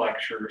today's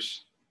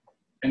lectures.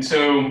 And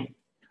so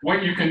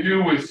what you can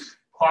do with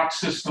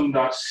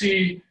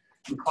clocksystem.c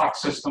and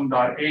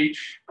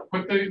clocksystem.h,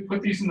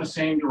 put these in the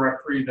same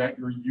directory that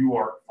your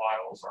UART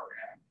files are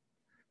in.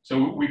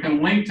 So we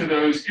can link to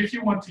those if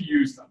you want to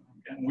use them.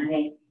 And I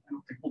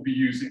don't think we'll be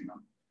using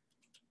them.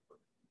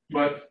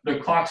 But the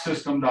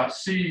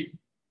clocksystem.c,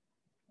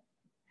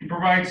 he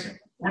provides it.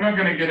 We're not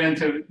going to get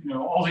into,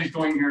 all he's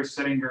doing here is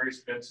setting various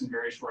bits and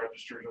various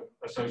registers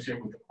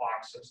associated with the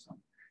clock system.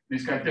 And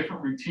he's got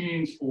different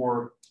routines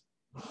for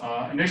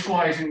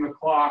initializing the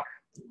clock.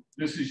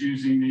 This is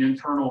using the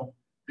internal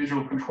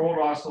digital controlled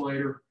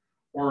oscillator,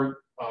 or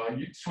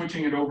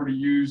switching it over to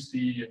use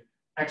the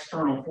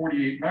external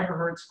 48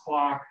 megahertz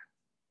clock,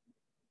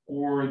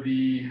 or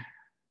the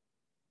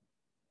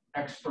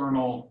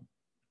external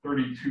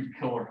 32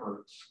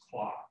 kilohertz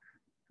clock.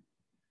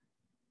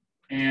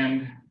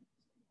 And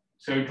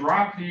so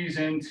drop these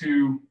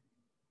into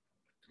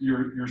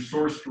your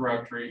source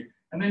directory,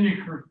 and then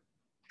you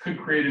could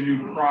create a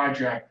new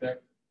project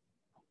that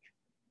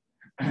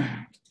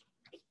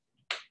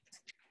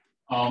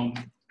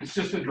it's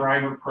just a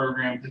driver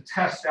program to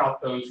test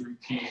out those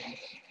routines.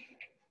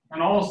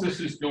 And all this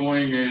is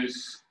doing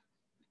is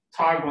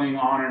toggling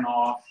on and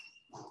off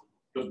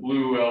the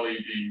blue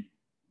LED.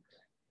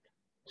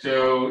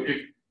 So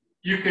if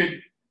you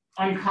could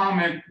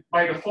uncomment,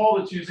 by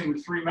default it's using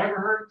 3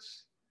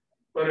 megahertz,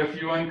 but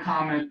if you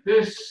uncomment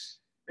this,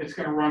 it's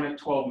going to run at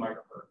 12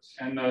 megahertz,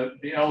 and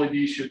the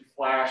LED should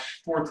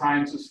flash 4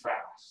 times as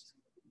fast.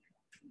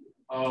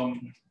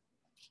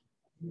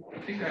 I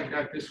think I've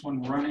got this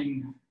one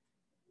running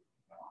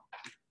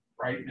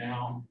right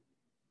now.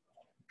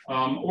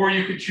 Or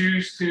you could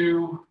choose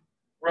to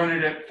run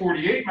it at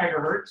 48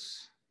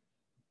 megahertz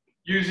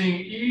using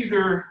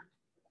either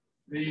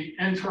the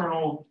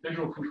internal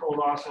digital controlled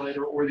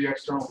oscillator or the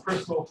external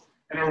crystal,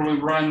 and it will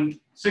run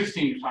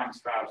 16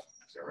 times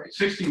faster, right?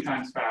 16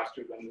 times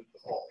faster than the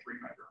default 3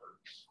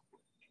 megahertz.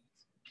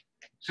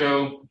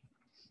 So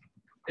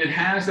it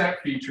has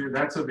that feature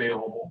that's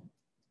available.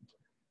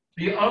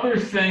 The other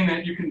thing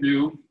that you can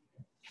do,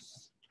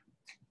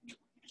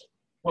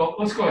 well,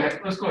 let's go ahead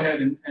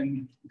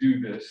and do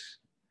this.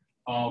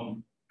 So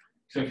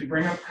if you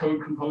bring up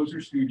Code Composer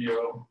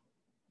Studio,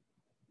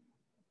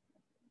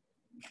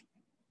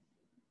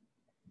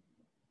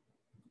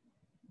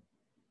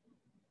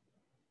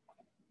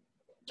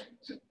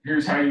 so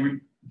here's how you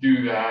would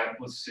do that.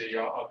 Let's see,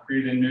 I'll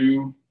create a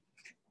new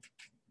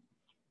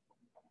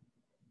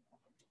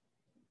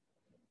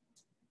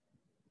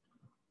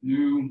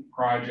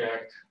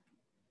project,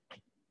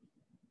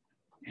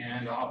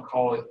 and I'll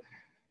call it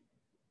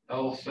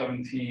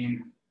L17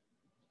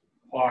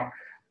 clock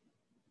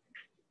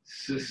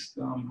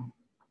system.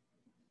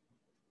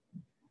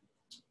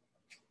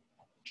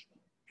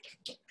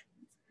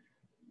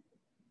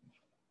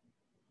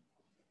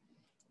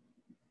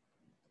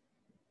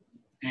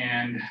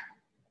 And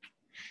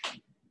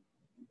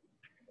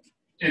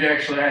it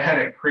actually, I had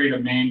it create a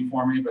main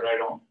for me, but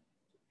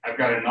I've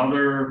got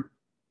another,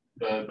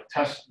 the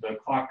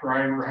clock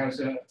driver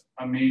has a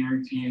main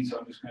routine, so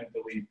I'm just going to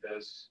delete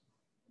this.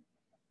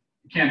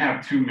 You can't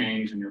have 2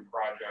 mains in your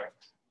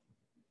project.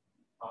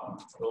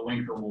 The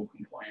linker will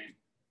complain.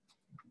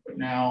 But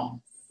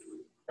now,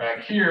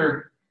 back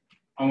here,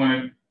 I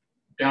want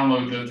to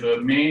download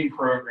the main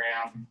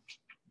program.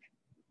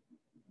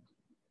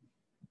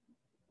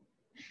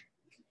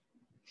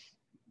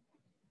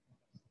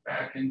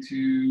 Back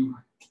into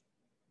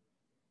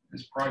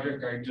this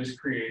project I just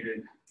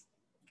created.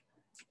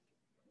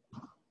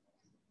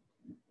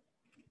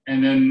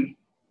 And then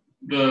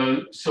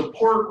the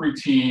support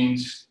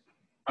routines,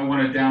 I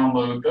want to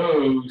download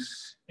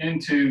those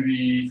into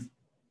the,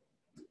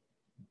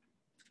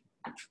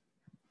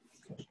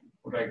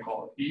 what I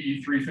call it,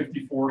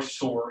 EE354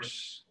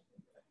 source.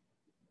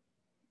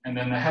 And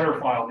then the header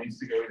file needs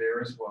to go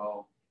there as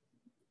well.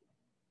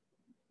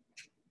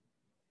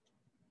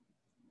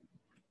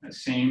 The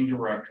same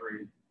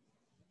directory.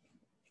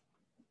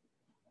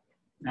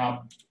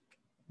 Now,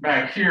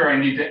 back here, I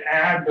need to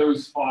add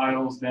those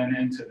files then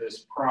into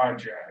this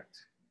project.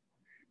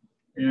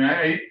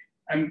 And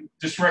I'm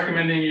just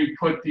recommending you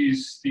put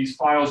these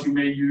files you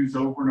may use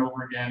over and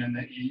over again in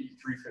the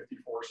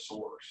EE354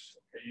 source.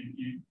 Okay?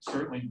 You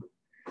certainly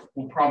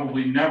will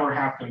probably never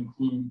have to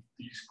include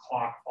these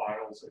clock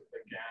files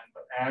again,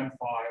 but add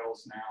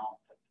files now.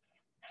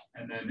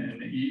 And then in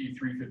the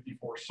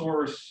EE354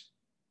 source,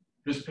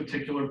 this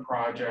particular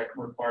project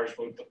requires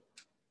both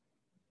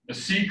the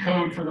C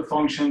code for the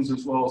functions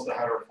as well as the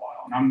header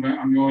file. And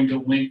I'm going to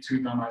link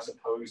to them as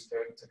opposed to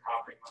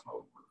copying them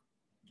over.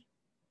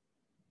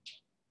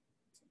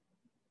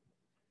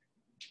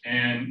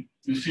 And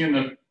you see in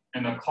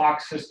the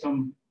clock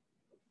system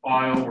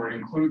file where it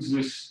includes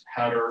this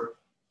header,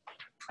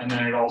 And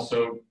then it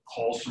also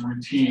calls some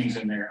routines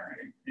in there.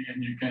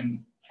 And you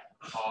can,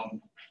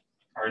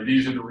 or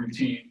these are the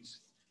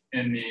routines.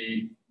 In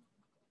the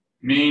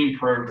main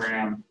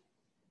program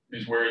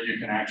is where you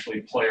can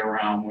actually play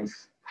around with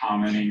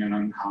commenting and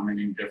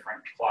uncommenting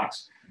different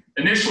clocks.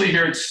 Initially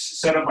here, it's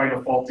set up by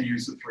default to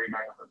use the 3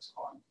 megahertz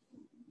clock.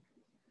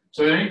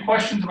 So any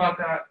questions about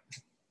that?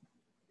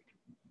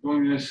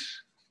 Doing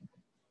this?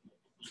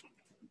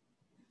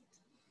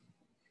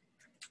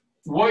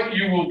 What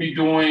you will be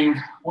doing,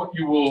 what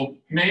you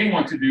may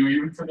want to do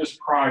even for this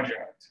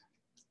project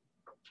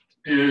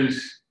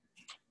is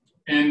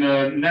in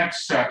the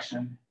next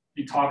section,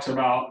 he talks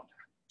about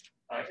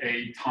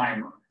a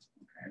timer.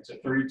 Okay? It's a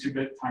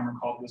 32-bit timer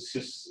called the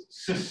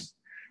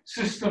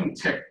system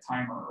tick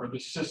timer or the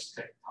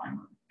sys-tick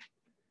timer.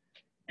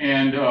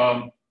 And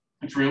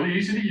it's really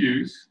easy to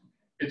use.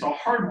 It's a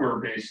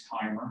hardware-based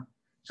timer.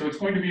 So it's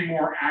going to be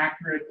more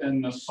accurate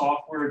than the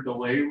software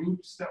delay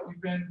loops that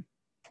we've been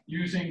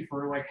using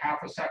for like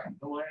half a second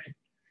delay.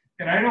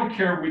 And I don't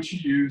care which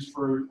you use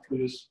for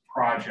this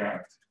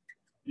project.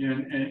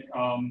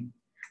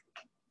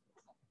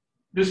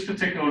 This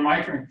particular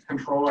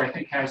microcontroller, I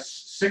think, has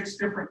 6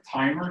 different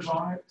timers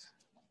on it.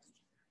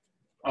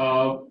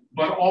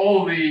 But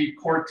all the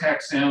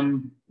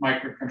Cortex-M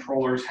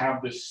microcontrollers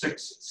have this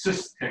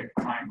sys-tick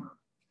timer.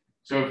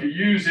 So if you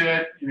use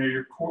it,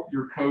 your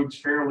code's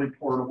fairly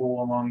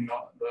portable among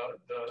the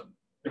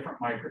different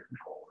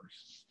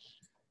microcontrollers.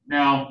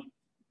 Now,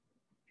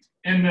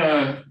 in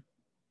the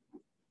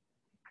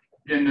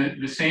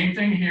same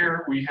thing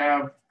here, we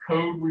have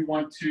code we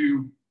want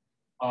to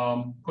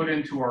put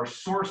into our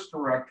source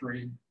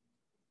directory.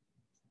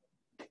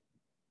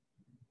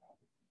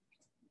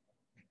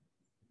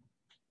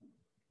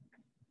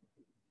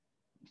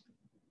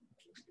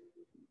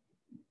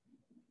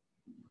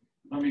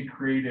 Let me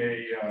create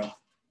a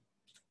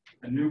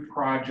new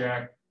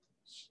project.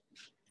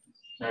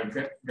 So I've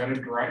got a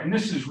drive, and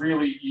this is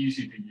really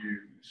easy to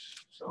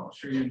use. So I'll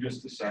show you in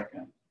just a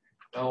second.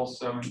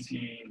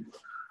 L17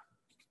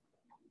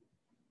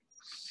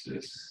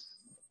 sys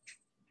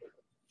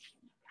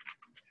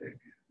tick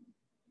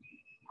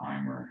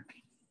timer.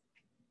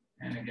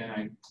 And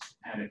again,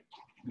 I had to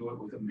do it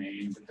with a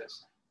main, but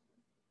that's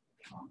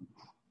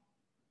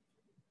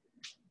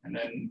and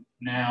then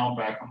now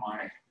back on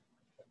my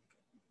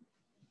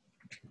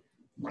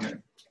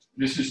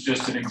this is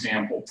just an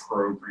example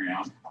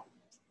program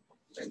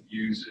that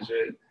uses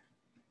it.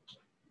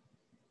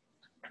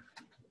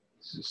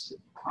 This is the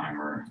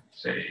timer,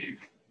 save.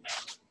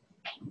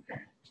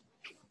 Okay.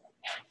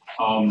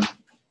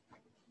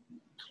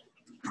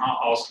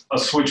 I'll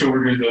switch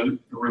over to the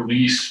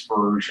release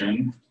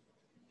version.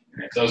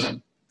 And it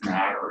doesn't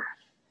matter.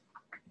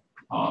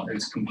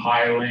 It's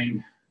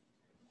compiling.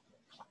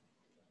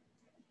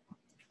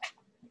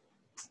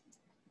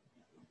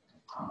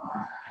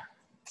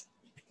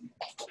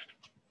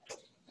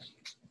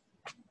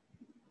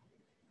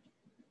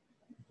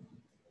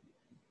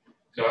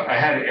 So I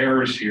had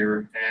errors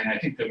here, and I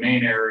think the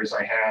main errors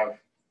I have,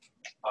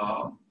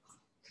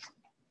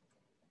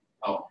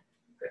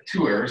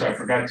 2 errors. I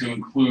forgot to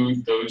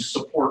include those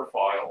support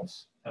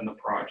files in the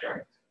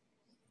project.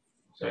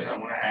 So I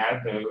want to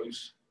add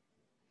those.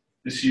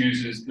 This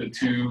uses the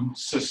 2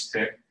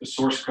 sys-tick, the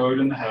source code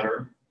and the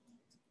header.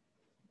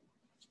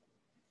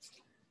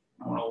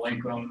 I want to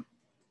link them.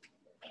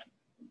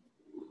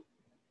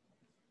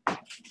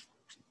 Let's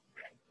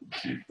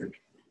see if it,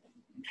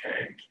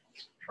 okay.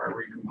 Try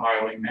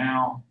recompiling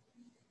now.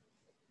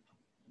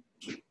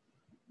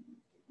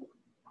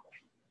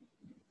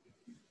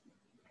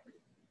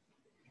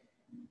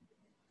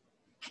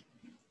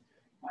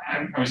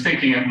 I was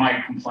thinking it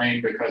might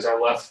complain because I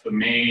left the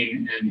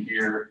main in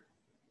here,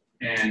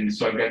 and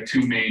so I've got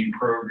 2 main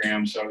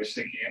programs. So I was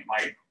thinking it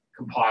might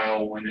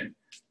complain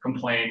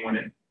when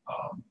it,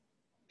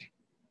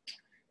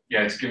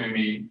 yeah, it's giving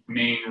me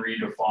main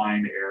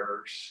redefined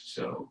errors.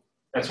 So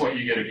that's what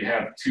you get if you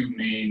have 2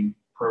 main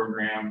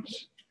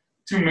programs.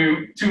 Two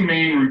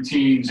main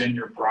routines in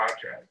your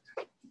project.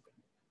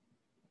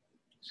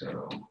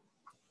 So,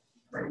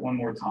 right, one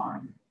more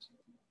time.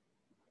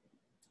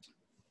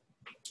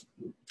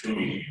 So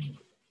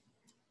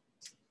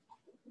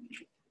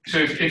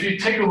if you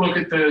take a look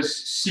at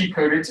this C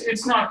code,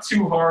 it's not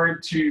too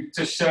hard to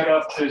set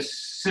up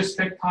this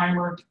sys-tick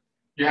timer.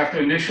 You have to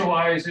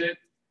initialize it,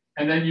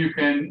 and then you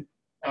can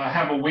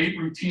have a wait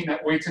routine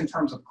that waits in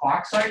terms of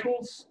clock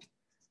cycles.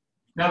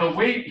 Now the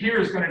wait here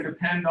is going to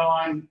depend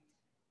on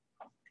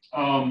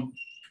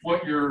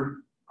what your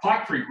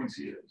clock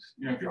frequency is.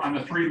 If you're on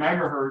the 3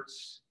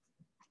 megahertz,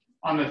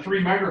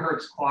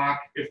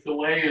 clock, if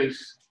delay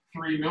is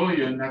 3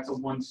 million, that's a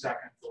 1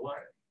 second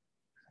delay.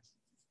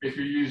 If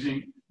you're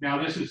using,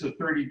 now this is a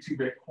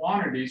 32-bit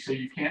quantity, so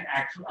you can't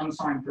actually,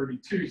 unsigned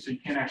 32, so you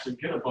can't actually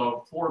get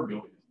above 4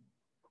 billion.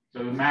 So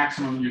the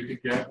maximum you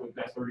could get with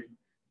that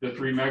the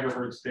 3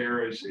 megahertz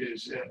there is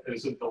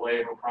a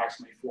delay of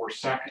approximately 4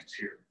 seconds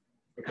here,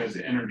 because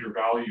the integer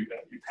value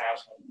that you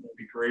pass will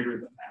be greater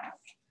than that.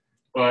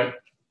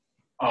 But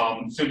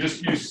So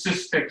just use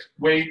sys_tic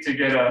wait to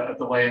get a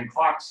delay in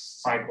clock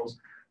cycles.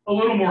 A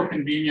little more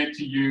convenient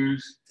to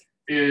use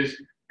is,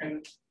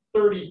 and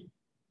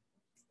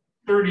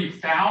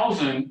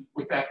 30,000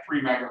 with that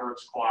 3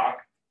 megahertz clock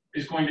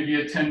is going to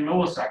be a 10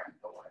 millisecond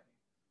delay.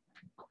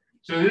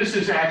 So this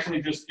is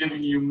actually just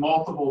giving you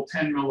multiple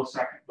 10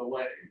 millisecond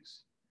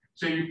delays.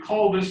 So you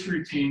call this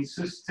routine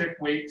sys_tic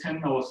wait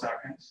 10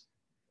 milliseconds.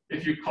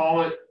 If you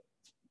call it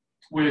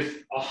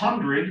with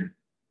 100,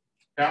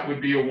 that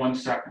would be a 1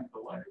 second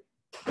delay.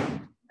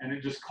 And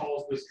it just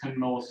calls this 10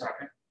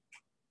 millisecond.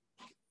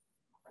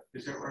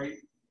 Is that right?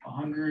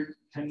 100,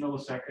 10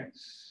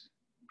 milliseconds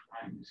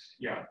times,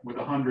 yeah, with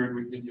 100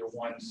 would give you a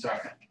 1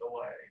 second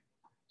delay.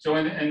 So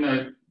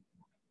in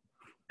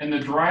the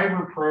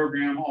driver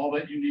program, all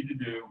that you need to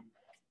do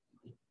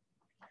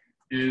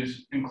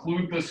is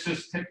include the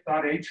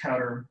sys_tic.h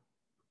header,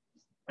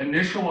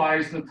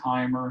 initialize the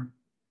timer,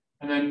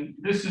 and then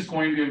this is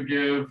going to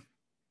give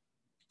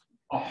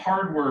a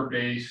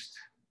hardware-based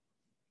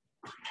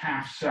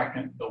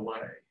half-second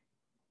delay.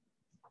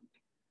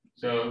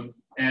 So,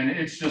 and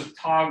it's just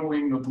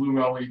toggling the blue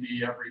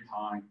LED every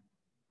time.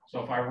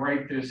 So if I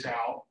write this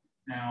out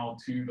now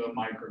to the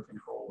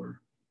microcontroller,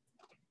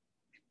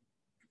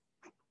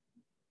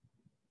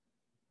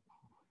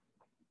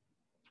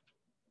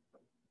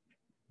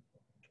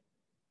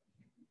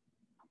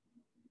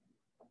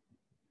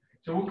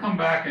 so we'll come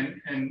back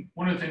and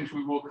one of the things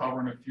we will cover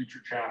in a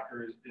future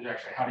chapter is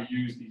actually how to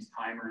use these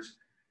timers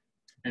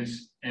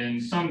in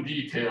some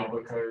detail,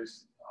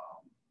 because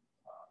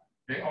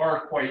they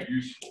are quite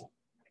useful.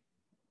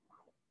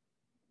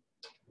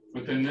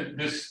 But then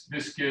this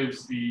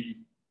gives the,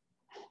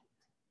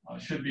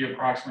 should be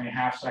approximately a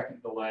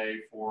half-second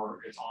delay for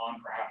it's on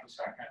for half a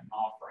second and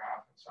off for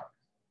half a second.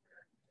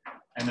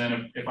 And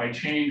then if I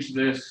change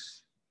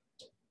this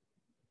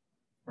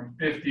from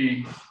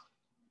 50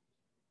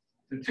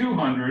 to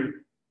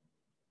 200,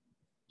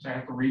 so I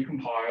have to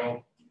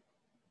recompile.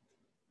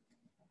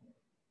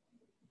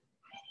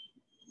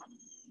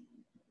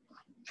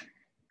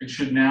 It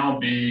should now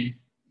be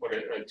what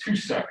a 2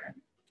 second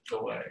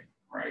delay,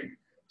 right?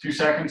 2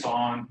 seconds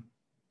on,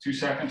 2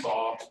 seconds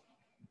off.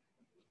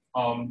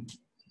 One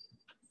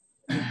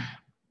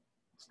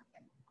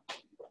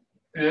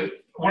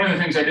of the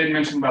things I didn't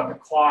mention about the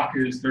clock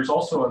is there's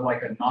also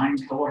like a 9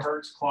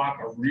 kilohertz clock,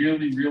 a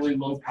really, really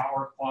low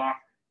power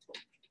clock.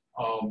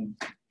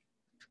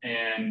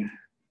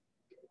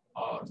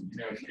 You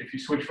know, if you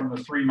switch from the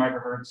 3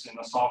 megahertz in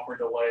the software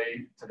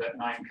delay to that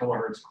 9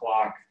 kilohertz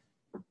clock,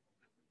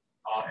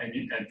 and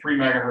 3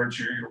 megahertz,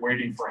 you're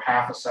waiting for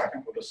half a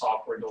second with a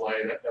software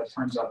delay. That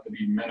turns out to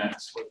be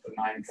minutes with the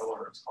 9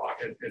 kilohertz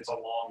clock. It's a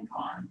long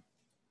time.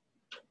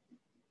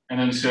 And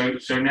then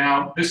so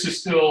now this is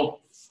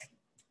still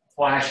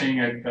flashing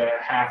at the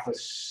half a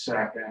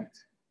second.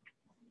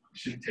 It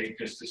should take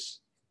just a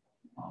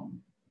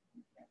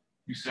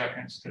few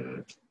seconds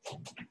to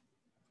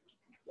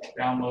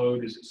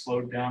download. Is it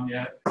slowed down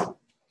yet?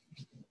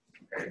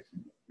 Okay.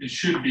 It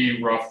should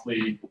be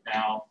roughly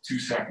now 2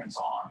 seconds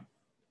on,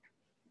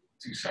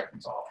 2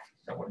 seconds off.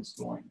 Is that what it's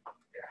doing?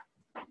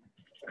 Yeah.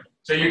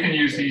 So you can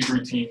use these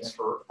routines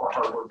for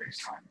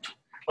hardware-based time.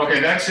 Okay,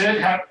 that's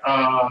it.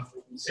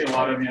 See a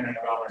lot of you in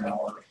about an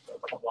hour, so a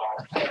couple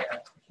hours.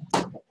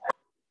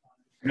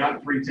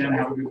 Not 3:10.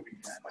 Have a good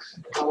weekend.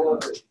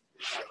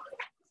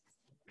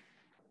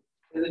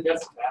 Is it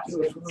just